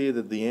we can see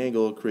that the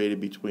angle created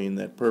between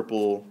that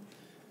purple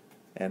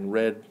and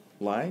red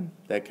line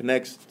that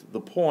connects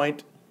the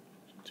point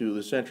to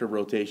the center of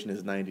rotation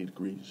is 90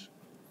 degrees.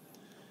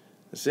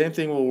 The same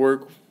thing will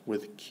work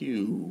with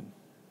Q.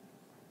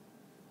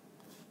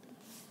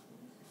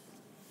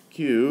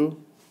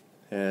 Q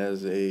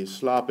has a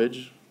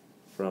sloppage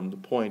from the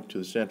point to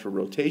the center of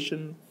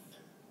rotation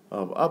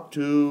of up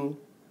to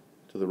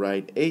the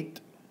right 8.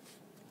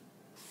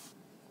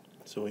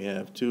 So we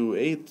have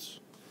 2/8.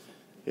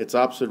 Its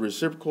opposite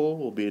reciprocal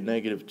will be a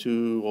negative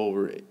 2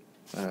 over,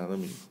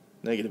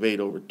 negative 8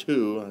 over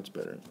 2. That's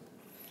better.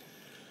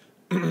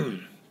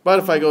 But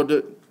if I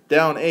go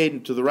down 8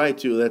 and to the right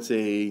 2, that's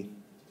a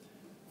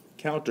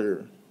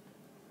counter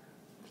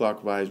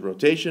clockwise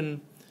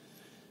rotation.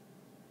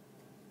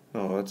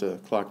 Oh, that's a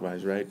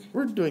clockwise, right?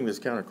 We're doing this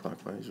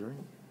counterclockwise, right?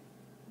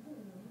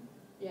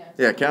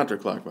 Yeah,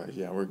 counterclockwise.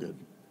 Yeah, we're good.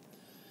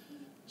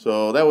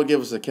 So that would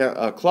give us a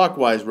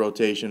clockwise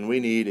rotation.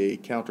 We need a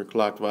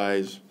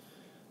counterclockwise.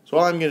 So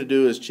all I'm going to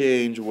do is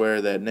change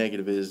where that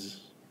negative is.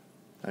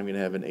 I'm going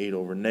to have an 8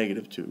 over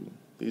negative 2.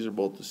 These are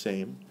both the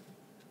same.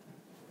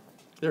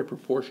 They're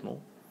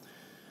proportional.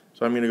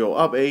 So I'm going to go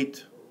up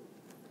 8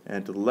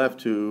 and to the left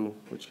 2,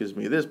 which gives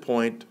me this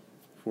point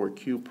for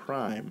Q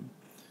prime.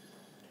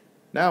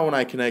 Now when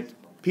I connect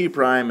P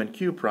prime and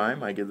Q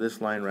prime, I get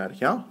this line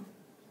radical.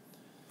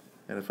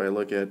 And if I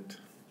look at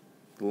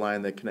the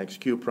line that connects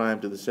Q prime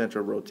to the center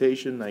of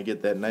rotation, I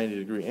get that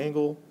 90-degree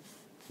angle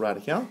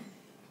radical.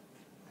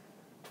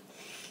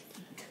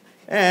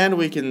 And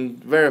we can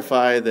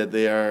verify that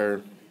they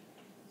are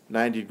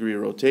 90-degree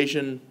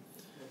rotation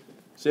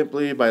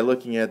simply by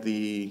looking at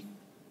the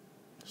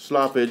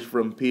sloppage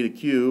from P to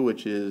Q,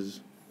 which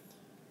is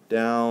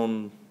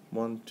down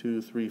 1,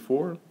 2, 3,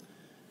 4,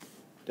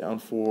 down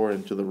 4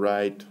 and to the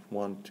right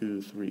 1,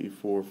 2, 3,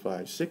 4,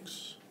 5,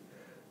 6.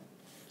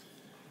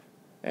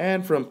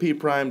 And from P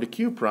prime to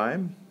Q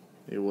prime,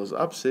 it was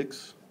up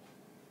 6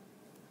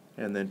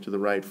 and then to the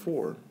right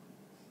 4.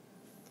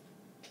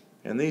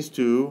 And these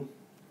two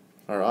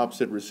are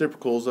opposite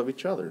reciprocals of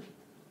each other.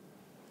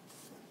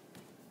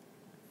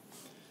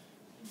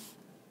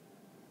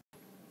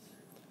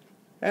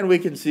 And we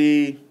can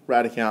see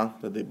right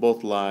account that they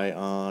both lie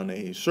on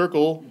a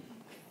circle.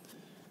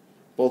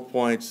 Both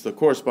points, the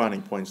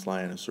corresponding points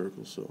lie in a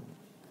circle. So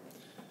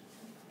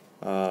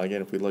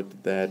again, if we looked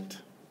at that,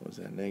 what was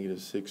that,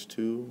 negative 6,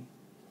 2,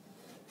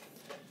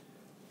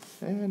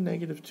 and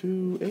negative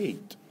 2,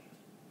 8.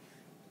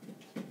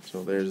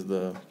 So there's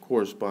the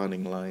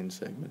corresponding line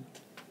segment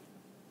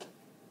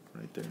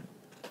right there.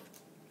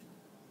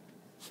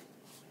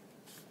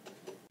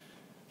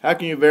 How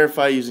can you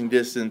verify using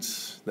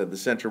distance that the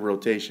center of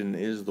rotation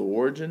is the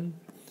origin?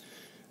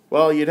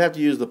 Well, you'd have to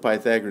use the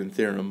Pythagorean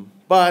theorem,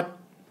 but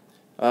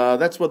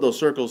that's what those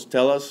circles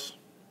tell us.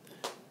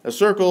 A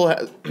circle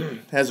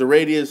has a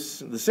radius,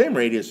 the same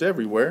radius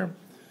everywhere.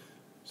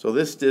 So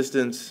this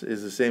distance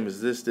is the same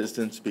as this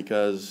distance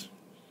because,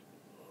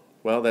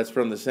 well, that's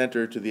from the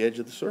center to the edge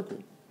of the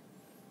circle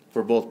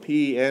for both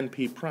P and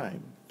P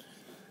prime.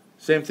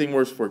 Same thing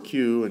works for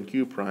Q and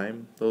Q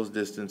prime. Those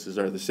distances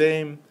are the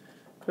same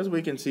because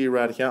we can see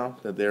right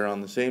account that they're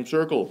on the same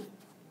circle.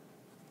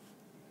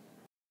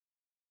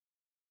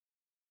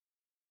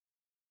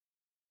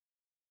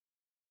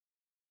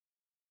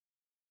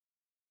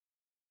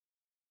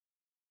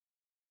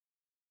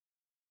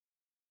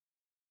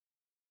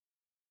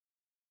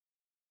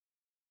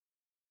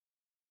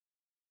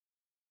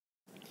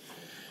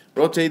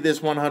 Rotate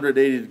this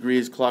 180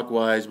 degrees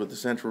clockwise with the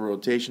central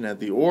rotation at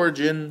the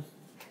origin.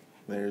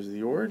 There's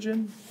the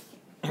origin.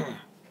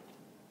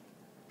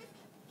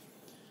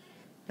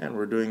 And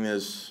we're doing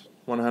this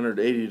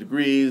 180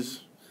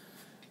 degrees.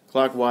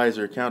 Clockwise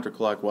or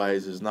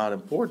counterclockwise is not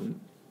important.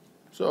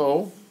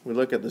 So we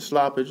look at the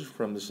sloppage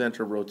from the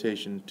center of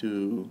rotation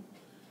to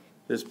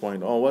this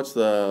point. Oh, what's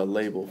the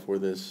label for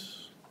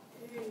this?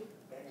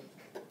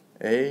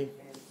 A?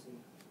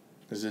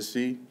 Is this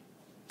C?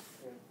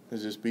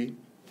 Is this B?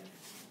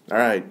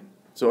 Alright,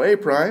 so A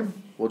prime,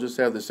 we'll just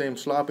have the same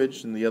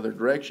sloppage in the other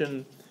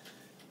direction,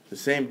 the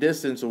same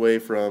distance away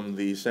from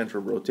the center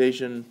of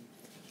rotation.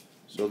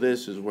 So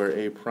this is where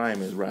A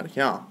prime is right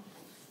account.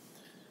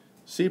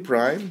 C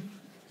prime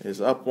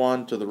is up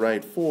 1 to the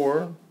right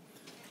 4.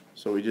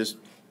 So we just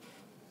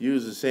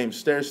use the same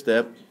stair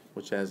step,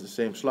 which has the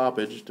same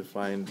sloppage, to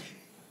find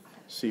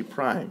C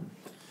prime.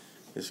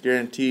 This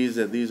guarantees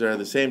that these are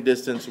the same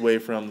distance away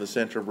from the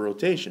center of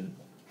rotation.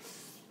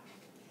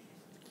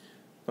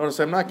 Notice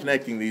I'm not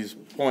connecting these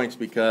points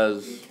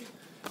because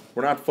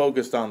we're not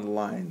focused on the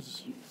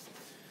lines.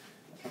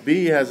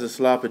 B has a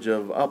sloppage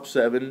of up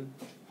 7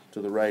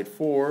 to the right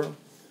 4.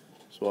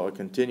 So I'll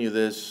continue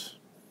this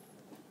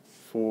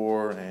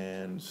 4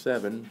 and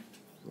 7.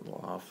 A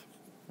little off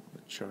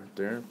the chart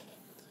there.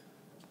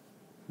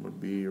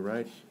 Would be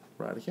right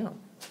account.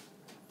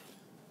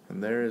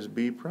 And there is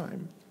B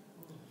prime.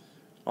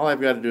 All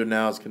I've got to do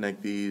now is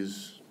connect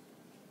these.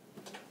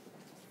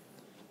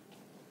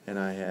 And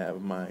I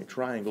have my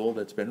triangle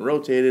that's been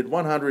rotated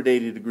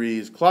 180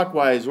 degrees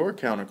clockwise or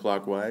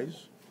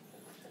counterclockwise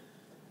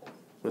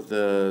with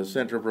the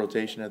center of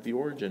rotation at the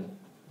origin.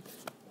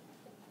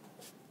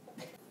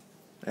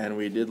 And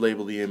we did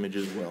label the image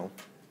as well.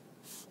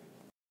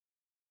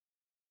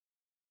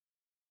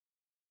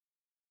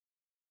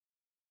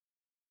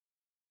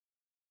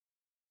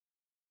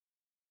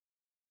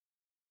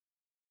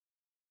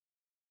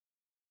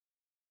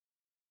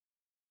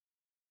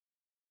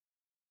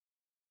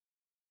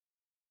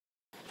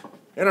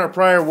 In our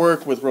prior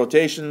work with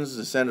rotations,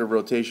 the center of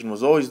rotation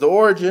was always the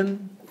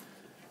origin,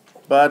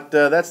 but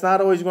that's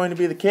not always going to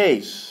be the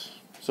case.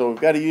 So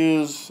we've got to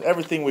use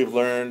everything we've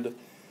learned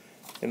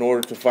in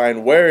order to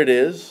find where it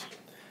is.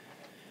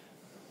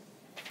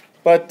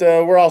 But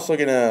we're also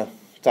going to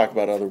talk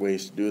about other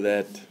ways to do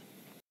that.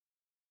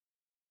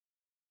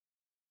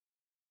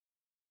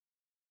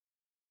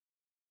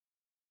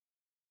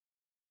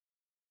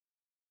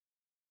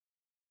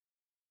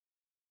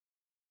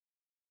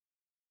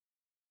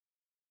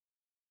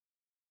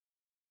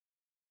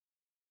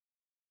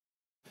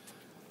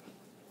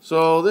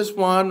 So this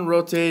one,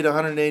 rotate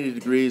 180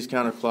 degrees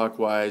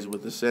counterclockwise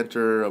with the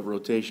center of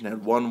rotation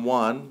at 1,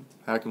 1.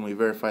 How can we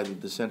verify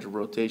that the center of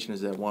rotation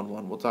is at 1,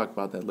 1? We'll talk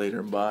about that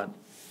later, but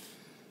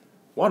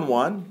 1,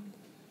 1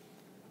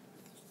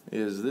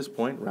 is this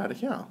point right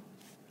account.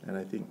 And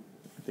I think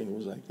it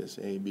was like this,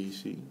 A, B,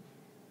 C.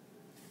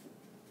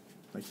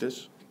 Like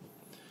this.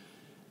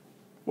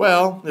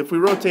 Well, if we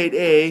rotate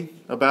A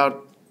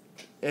about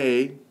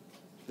A,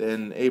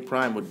 then A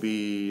prime would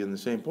be in the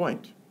same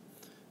point,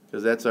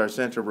 because that's our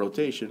center of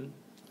rotation.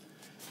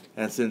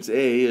 And since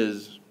A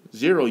is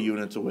 0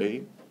 units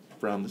away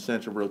from the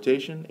center of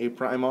rotation, A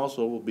prime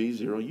also will be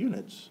 0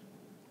 units.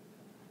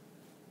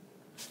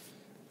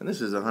 And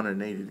this is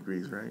 180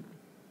 degrees, right?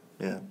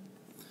 Yeah.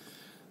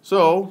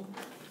 So,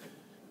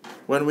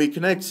 when we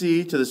connect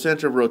C to the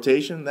center of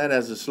rotation, that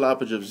has a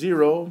sloppage of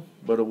 0,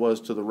 but it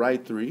was to the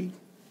right 3.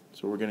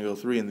 So we're going to go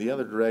 3 in the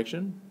other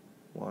direction.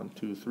 1,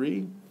 2, 3.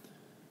 And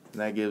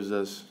that gives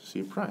us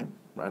C prime,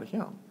 right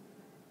account.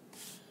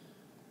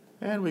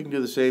 And we can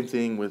do the same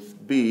thing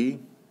with B,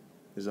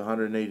 is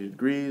 180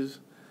 degrees.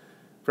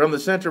 From the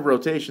center of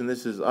rotation,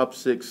 this is up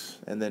 6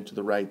 and then to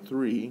the right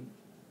 3.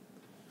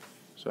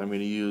 So I'm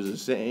going to use the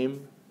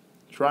same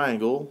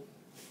triangle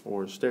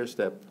or stair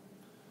step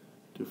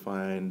to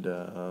find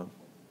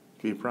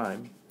B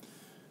prime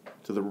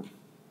to the,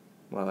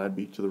 well, that'd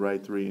be to the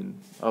right 3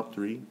 and up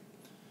 3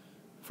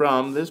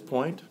 from this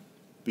point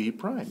B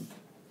prime.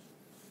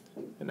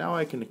 And now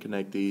I can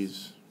connect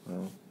these,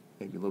 well,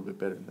 maybe a little bit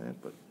better than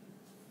that, but.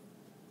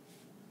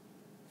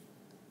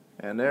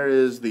 And there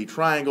is the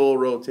triangle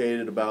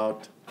rotated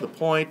about the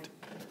point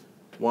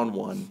 1,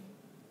 1.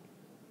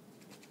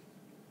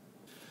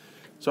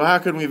 So how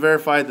can we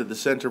verify that the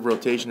center of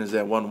rotation is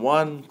at 1,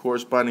 1?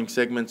 Corresponding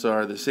segments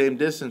are the same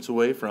distance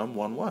away from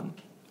 1, 1.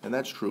 And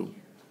that's true.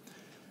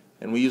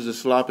 And we use the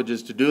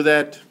sloppages to do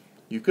that.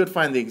 You could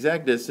find the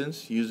exact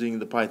distance using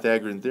the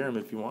Pythagorean theorem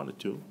if you wanted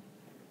to.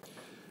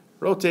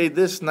 Rotate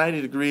this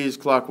 90 degrees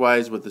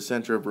clockwise with the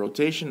center of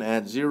rotation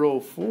at 0,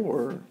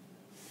 4.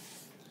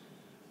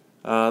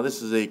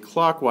 This is a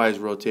clockwise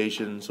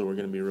rotation, so we're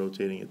going to be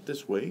rotating it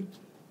this way.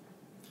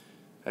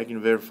 I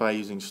can verify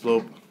using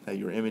slope that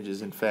your image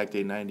is in fact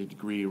a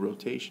 90-degree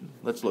rotation.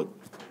 Let's look.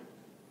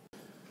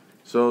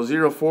 So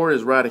 0, 4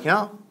 is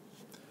radical.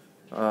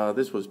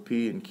 This was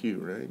P and Q,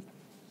 right?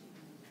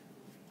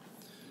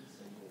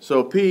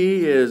 So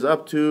P is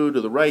up 2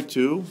 to the right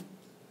 2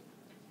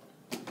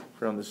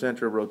 from the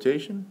center of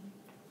rotation.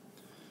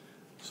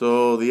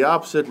 So the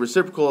opposite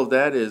reciprocal of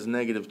that is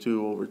negative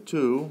 2 over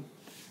 2.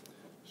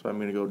 So I'm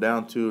going to go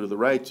down 2 to the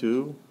right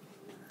 2,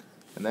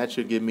 and that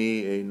should give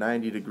me a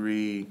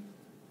 90-degree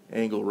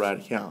angle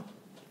radical.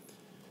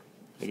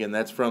 Again,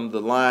 that's from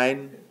the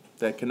line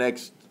that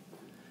connects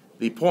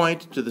the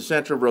point to the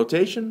center of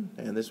rotation,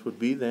 and this would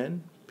be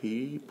then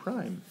P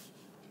prime.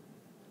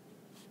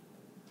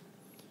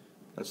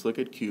 Let's look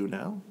at Q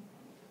now.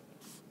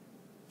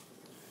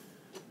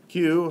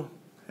 Q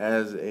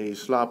has a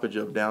sloppage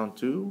of down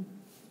 2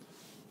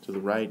 to the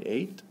right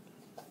 8.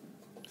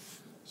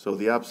 So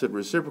the opposite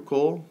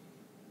reciprocal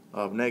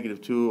of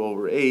negative 2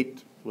 over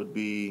 8 would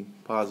be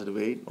positive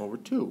 8 over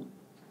 2.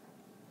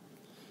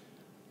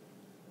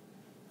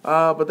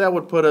 But that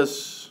would put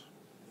us,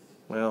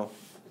 well,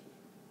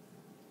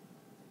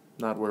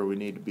 not where we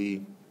need to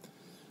be.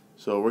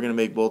 So we're going to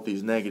make both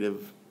these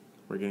negative.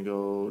 We're going to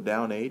go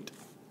down 8.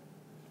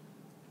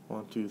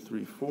 1, 2,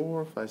 3,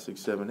 4, 5,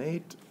 6, 7,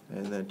 8.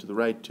 And then to the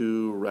right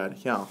 2,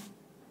 radical.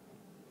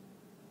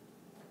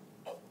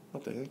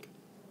 What the heck?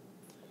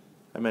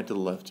 I meant to the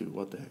left 2.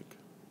 What the heck?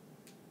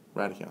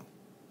 Radical.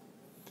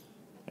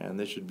 And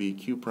this should be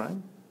Q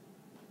prime.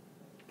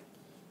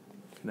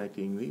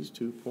 Connecting these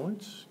 2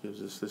 points gives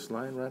us this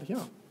line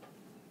radical.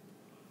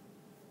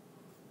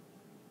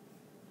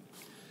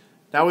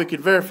 Now we could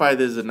verify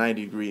this is a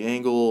 90-degree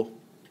angle,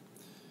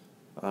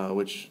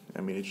 which, I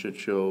mean, it should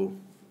show,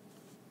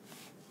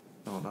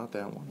 no, not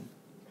that one,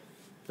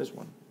 this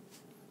one.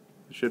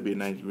 It should be a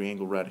 90-degree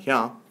angle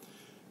radical.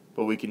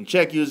 But we can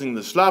check using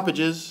the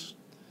sloppages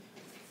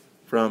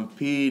from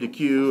P to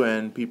Q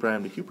and P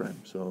prime to Q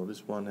prime. So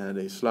this one had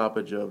a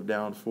sloppage of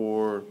down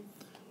 4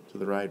 to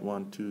the right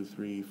 1, 2,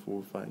 3,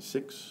 4, 5,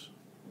 6.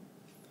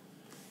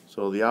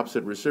 So the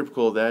opposite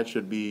reciprocal of that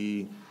should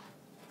be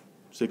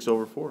 6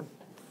 over 4.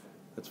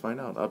 Let's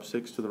find out. Up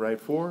 6 to the right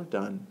 4,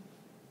 done.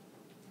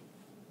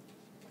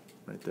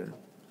 Right there.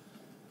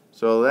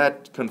 So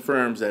that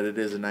confirms that it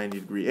is a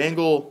 90-degree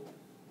angle.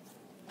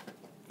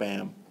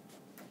 Bam.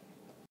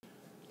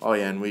 Oh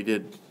yeah, and we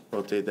did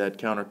rotate that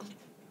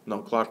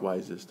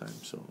clockwise this time.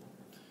 So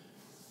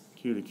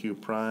Q to Q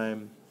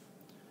prime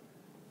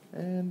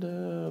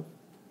and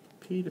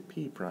P to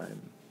P prime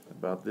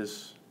about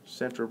this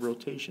center of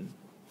rotation.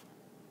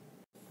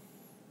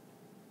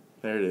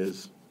 There it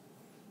is.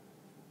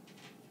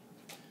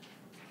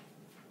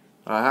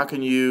 How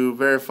can you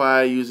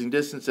verify using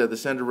distance that the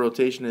center of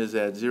rotation is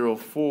at 0,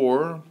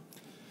 4?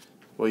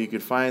 Well, you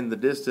could find the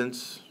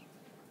distance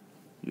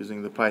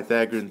using the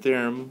Pythagorean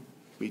theorem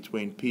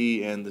between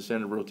P and the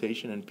center of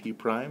rotation and P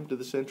prime to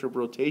the center of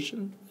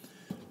rotation.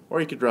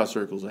 Or you could draw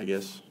circles, I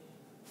guess.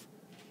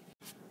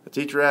 A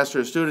teacher asked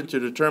her student to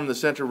determine the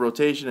center of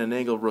rotation and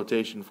angle of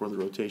rotation for the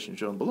rotation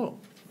shown below.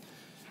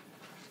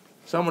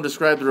 Someone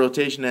described the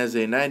rotation as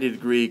a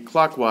 90-degree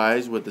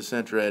clockwise with the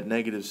center at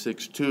negative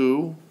 6,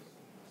 2.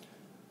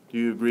 Do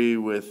you agree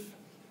with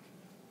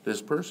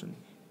this person?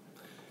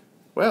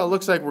 Well, it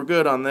looks like we're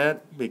good on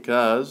that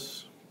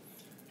because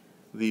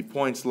the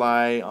points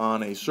lie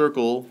on a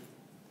circle,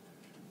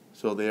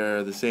 so they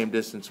are the same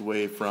distance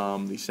away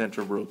from the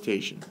center of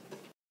rotation.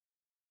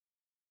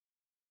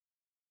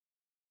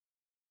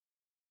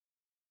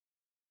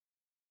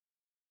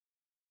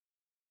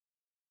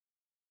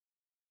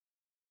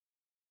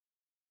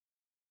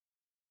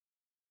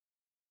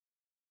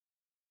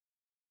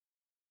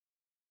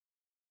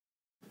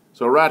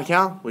 So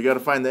radical, we got to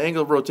find the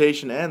angle of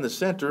rotation and the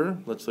center.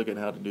 Let's look at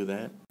how to do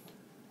that.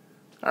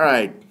 All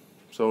right,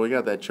 so we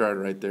got that chart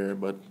right there,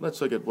 but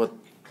let's look at what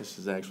this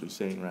is actually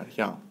saying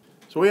radical.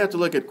 So we have to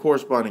look at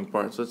corresponding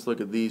parts. Let's look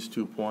at these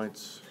 2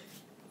 points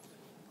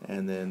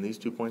and then these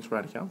 2 points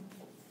radical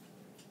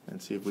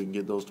and see if we can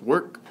get those to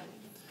work.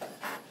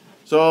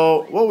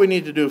 So what we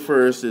need to do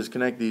first is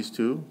connect these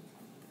two,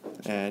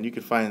 and you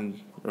can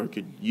find or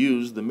could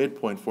use the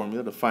midpoint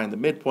formula to find the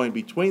midpoint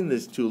between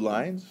these two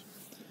lines.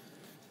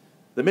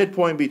 The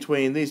midpoint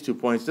between these 2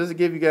 points, does it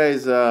give you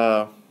guys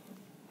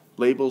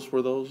labels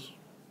for those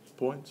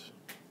points?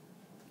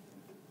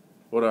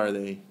 What are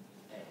they?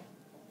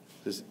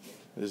 Is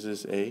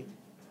this A?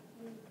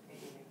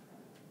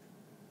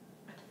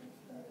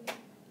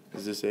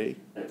 Is this A?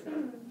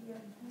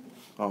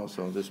 Oh,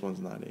 so this one's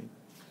not A.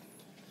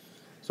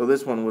 So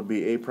this one would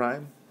be A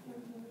prime.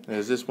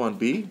 Is this one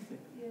B?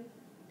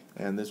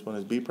 And this one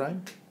is B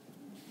prime?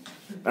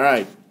 All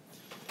right.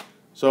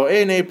 So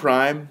A and A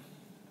prime.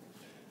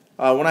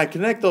 When I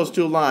connect those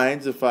two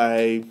lines, if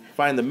I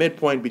find the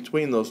midpoint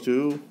between those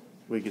two,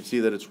 we can see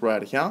that it's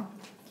radical,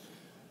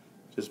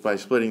 just by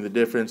splitting the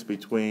difference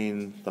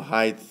between the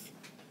height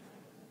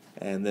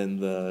and then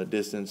the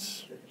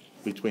distance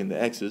between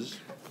the x's.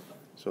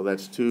 So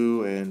that's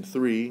 2 and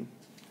 3,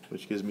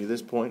 which gives me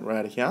this point,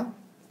 radical.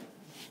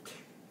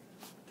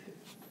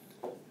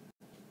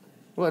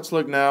 Let's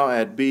look now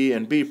at B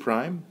and B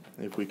prime.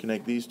 If we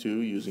connect these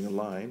two using a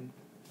line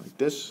like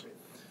this,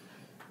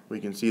 we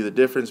can see the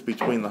difference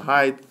between the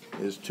height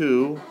is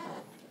 2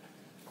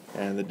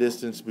 and the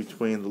distance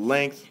between the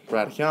length,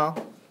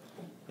 radical,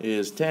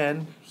 is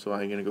 10. So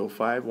I'm going to go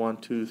 5, 1,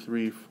 2,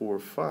 3, 4,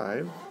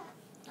 5.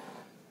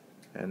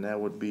 And that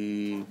would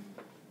be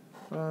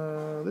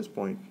this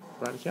point,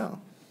 radical.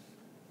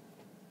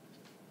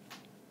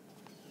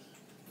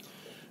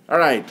 All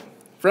right,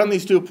 from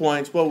these 2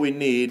 points, what we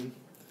need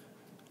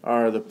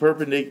are the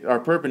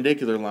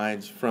perpendicular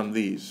lines from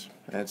these.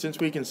 And since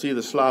we can see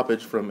the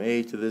sloppage from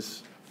A to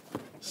this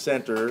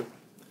center,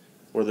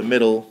 or the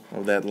middle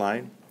of that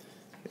line,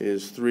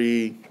 is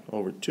 3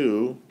 over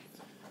 2,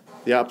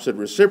 the opposite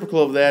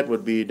reciprocal of that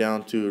would be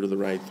down 2 to the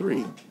right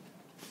 3.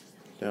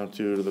 Down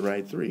 2 to the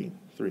right 3.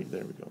 3,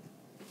 there we go.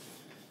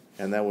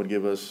 And that would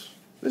give us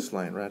this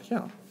line,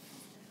 radical.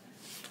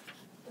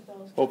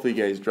 Hopefully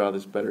you guys draw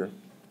this better.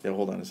 Yeah,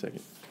 hold on a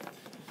second.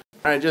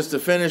 All right, just to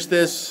finish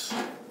this,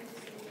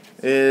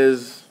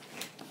 is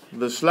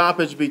the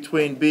sloppage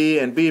between B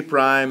and B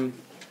prime.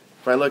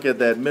 If I look at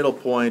that middle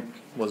point,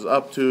 was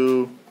up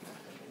to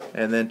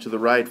and then to the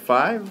right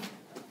 5.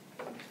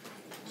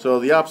 So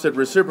the opposite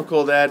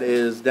reciprocal of that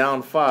is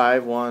down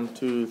 5, 1,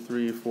 2,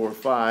 3, 4,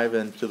 5,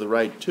 and to the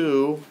right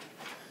 2.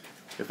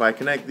 If I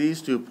connect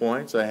these 2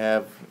 points, I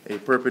have a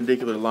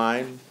perpendicular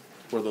line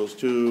for those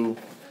 2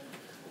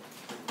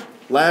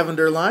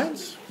 lavender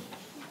lines.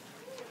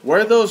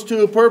 Where those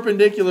 2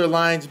 perpendicular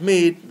lines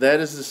meet, that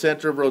is the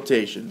center of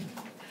rotation,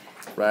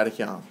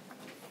 radical.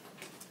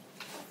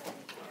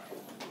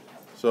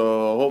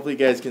 So hopefully you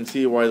guys can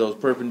see why those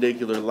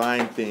perpendicular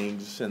line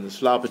things and the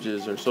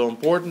sloppages are so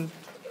important,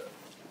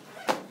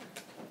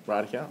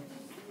 radical.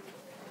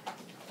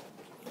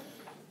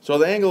 So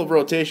the angle of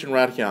rotation,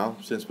 radical,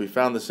 since we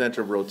found the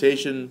center of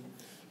rotation,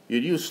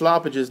 you'd use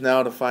sloppages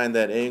now to find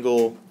that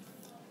angle.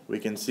 We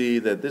can see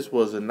that this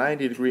was a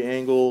 90-degree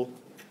angle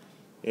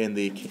in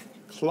the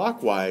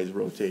clockwise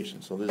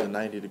rotation. So there's a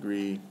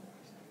 90-degree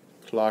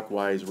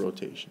clockwise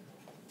rotation.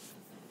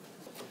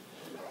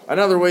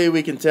 Another way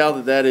we can tell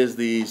that that is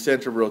the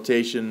center of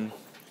rotation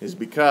is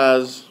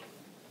because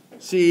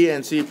C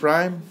and C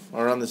prime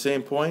are on the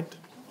same point.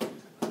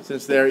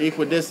 Since they're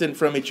equidistant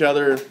from each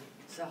other,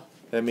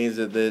 that means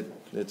that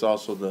it's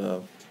also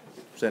the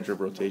center of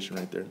rotation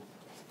right there.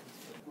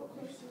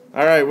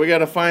 All right, we got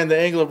to find the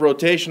angle of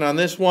rotation on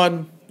this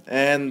one,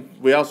 and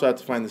we also have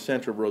to find the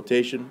center of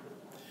rotation,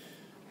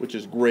 which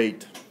is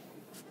great.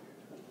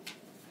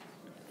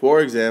 For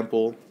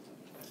example,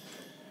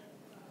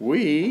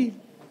 we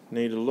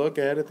need to look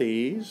at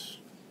these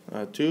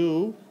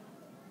two.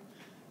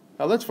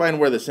 Let's find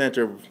where the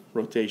center of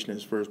rotation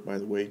is first, by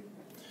the way.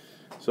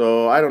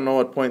 So I don't know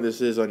what point this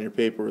is on your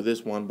paper or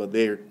this one, but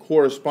they are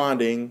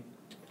corresponding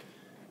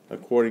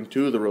according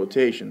to the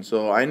rotation.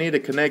 So I need to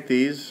connect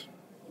these.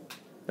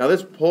 Now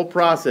this whole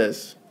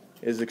process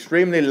is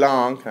extremely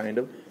long, kind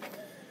of.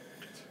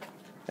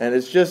 And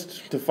it's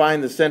just to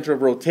find the center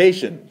of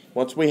rotation.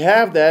 Once we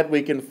have that,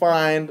 we can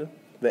find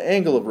the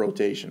angle of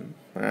rotation.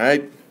 All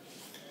right?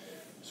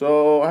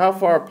 So how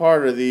far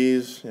apart are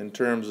these in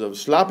terms of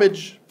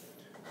sloppage?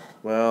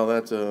 Well,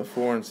 that's a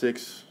 4 and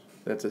 6.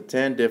 That's a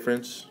 10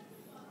 difference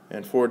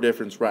and 4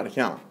 difference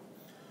radical.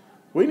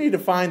 We need to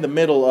find the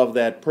middle of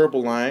that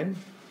purple line,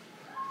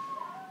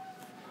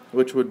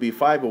 which would be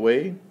 5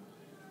 away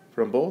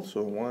from both.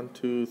 So 1,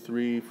 2,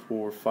 3,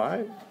 4,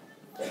 5.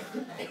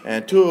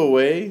 And 2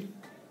 away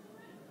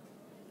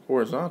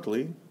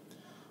horizontally,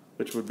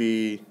 which would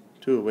be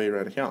 2 away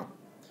radical.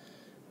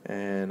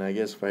 And I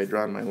guess if I had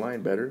drawn my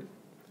line better,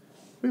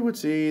 we would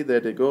see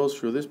that it goes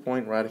through this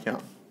point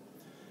radical.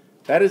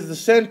 That is the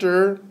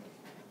center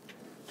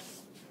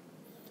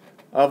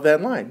of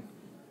that line.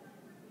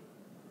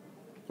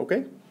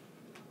 Okay?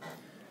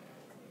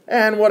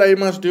 And what I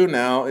must do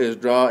now is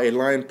draw a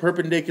line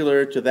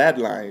perpendicular to that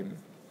line.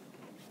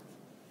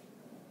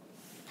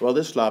 Well,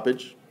 this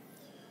sloppage,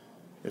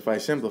 if I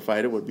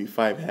simplified it, would be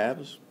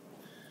 5/2.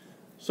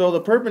 So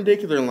the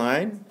perpendicular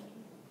line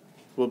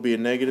will be a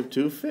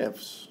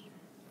 -2/5.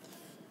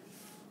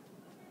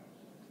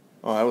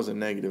 Oh, that was a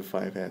negative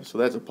 5/2. So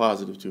that's a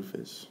positive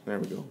 2/5. There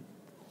we go.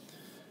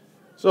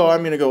 So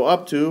I'm going to go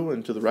up 2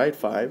 and to the right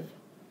 5,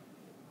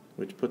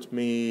 which puts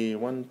me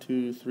 1,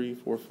 2, 3,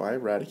 4,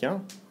 5 right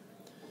account.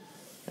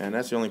 And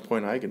that's the only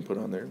point I can put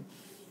on there.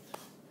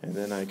 And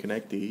then I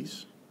connect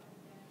these.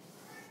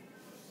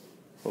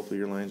 Hopefully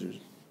your lines are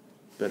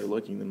better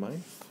looking than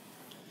mine.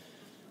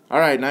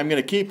 Alright, and I'm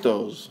going to keep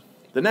those.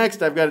 The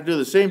next, I've got to do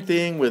the same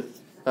thing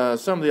with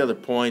some of the other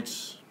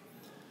points.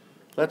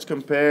 Let's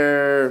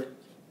compare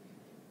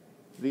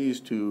these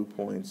 2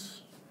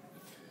 points.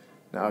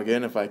 Now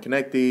again, if I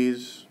connect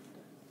these,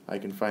 I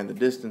can find the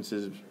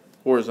distances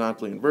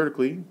horizontally and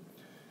vertically,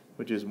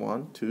 which is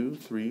 1, 2,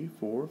 3,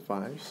 4,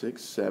 5,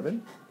 6,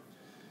 7.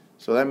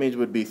 So that means it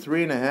would be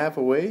 3.5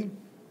 away,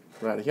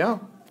 right here.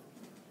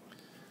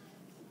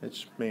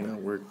 Which may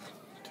not work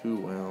too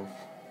well.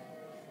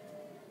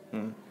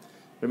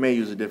 We may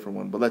use a different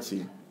one, but let's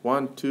see.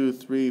 1, 2,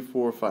 3,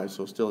 4, 5.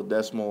 So still a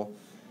decimal.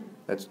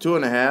 That's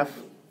 2.5.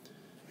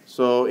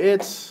 So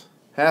its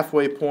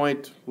halfway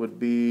point would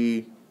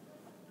be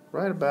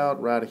right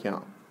about right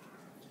account.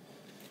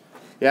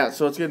 Yeah,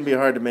 so it's going to be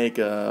hard to make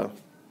a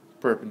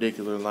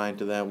perpendicular line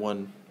to that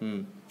one.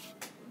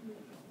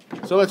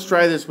 So let's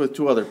try this with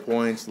 2 other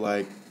points,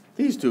 like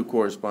these 2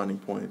 corresponding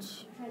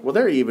points. Well,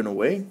 they're even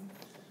away.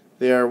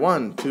 They are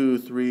 1, 2,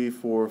 3,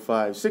 4,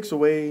 5, 6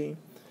 away.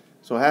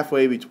 So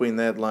halfway between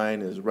that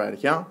line is right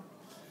account.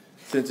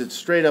 Since it's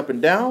straight up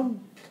and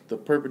down, the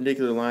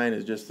perpendicular line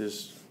is just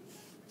this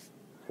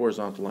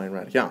horizontal line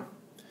right account.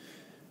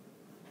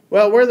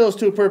 Well, where those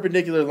 2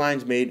 perpendicular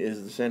lines meet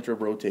is the center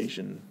of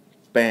rotation.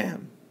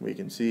 Bam! We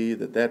can see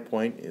that that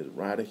point is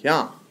right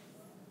account.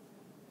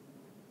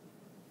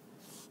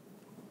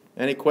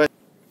 Any questions?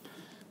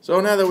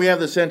 So now that we have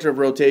the center of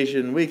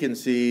rotation, we can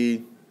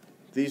see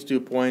these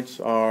 2 points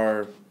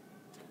are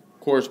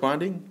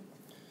corresponding.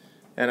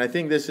 And I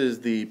think this is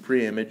the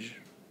pre-image,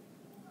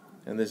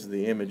 and this is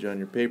the image on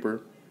your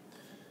paper.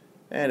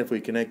 And if we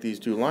connect these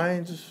 2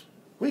 lines,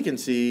 we can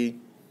see,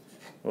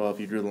 well, if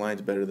you drew the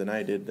lines better than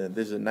I did, that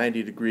this is a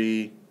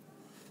 90-degree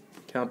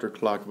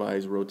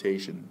counterclockwise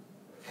rotation.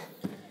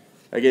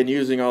 Again,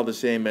 using all the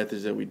same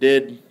methods that we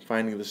did,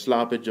 finding the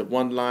sloppage of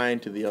one line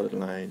to the other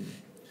line.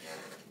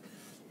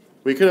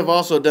 We could have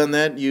also done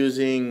that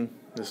using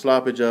the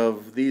sloppage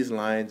of these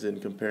lines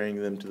and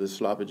comparing them to the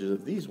sloppages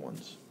of these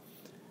ones.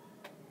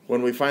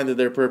 When we find that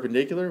they're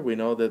perpendicular, we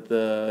know that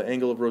the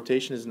angle of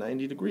rotation is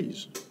 90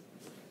 degrees.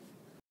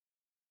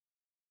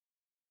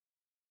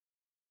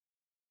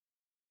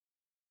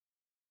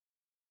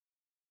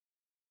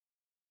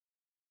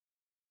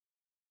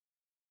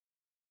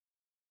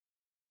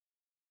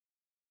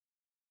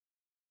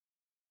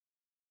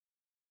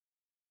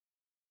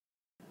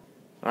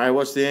 Alright,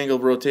 what's the angle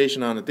of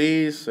rotation on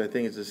these? I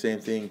think it's the same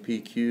thing,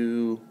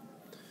 PQ.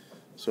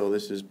 So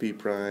this is P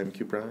prime,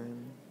 Q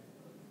prime.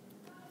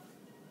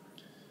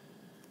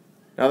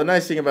 Now the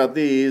nice thing about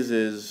these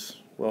is,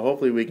 well,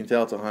 hopefully we can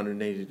tell it's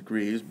 180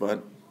 degrees,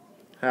 but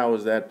how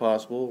is that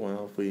possible?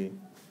 Well, if we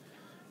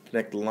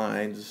connect the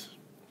lines,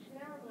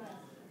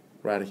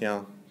 right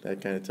account, that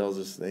kind of tells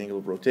us the angle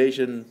of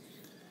rotation.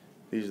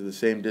 These are the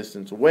same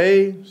distance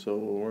away, so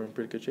we're in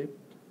pretty good shape.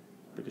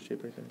 Pretty good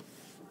shape right there.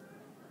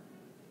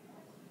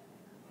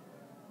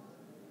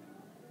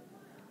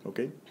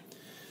 Okay.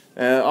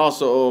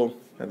 Also,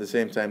 at the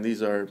same time,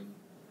 these are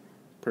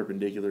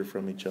perpendicular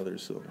from each other,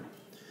 so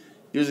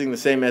using the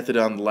same method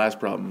on the last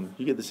problem,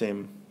 you get the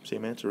same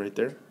answer right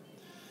there.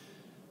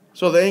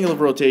 So the angle of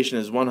rotation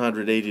is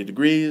 180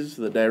 degrees.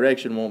 The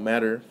direction won't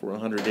matter for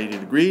 180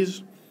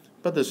 degrees,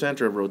 but the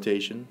center of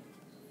rotation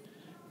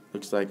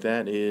looks like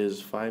that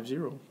is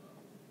 50.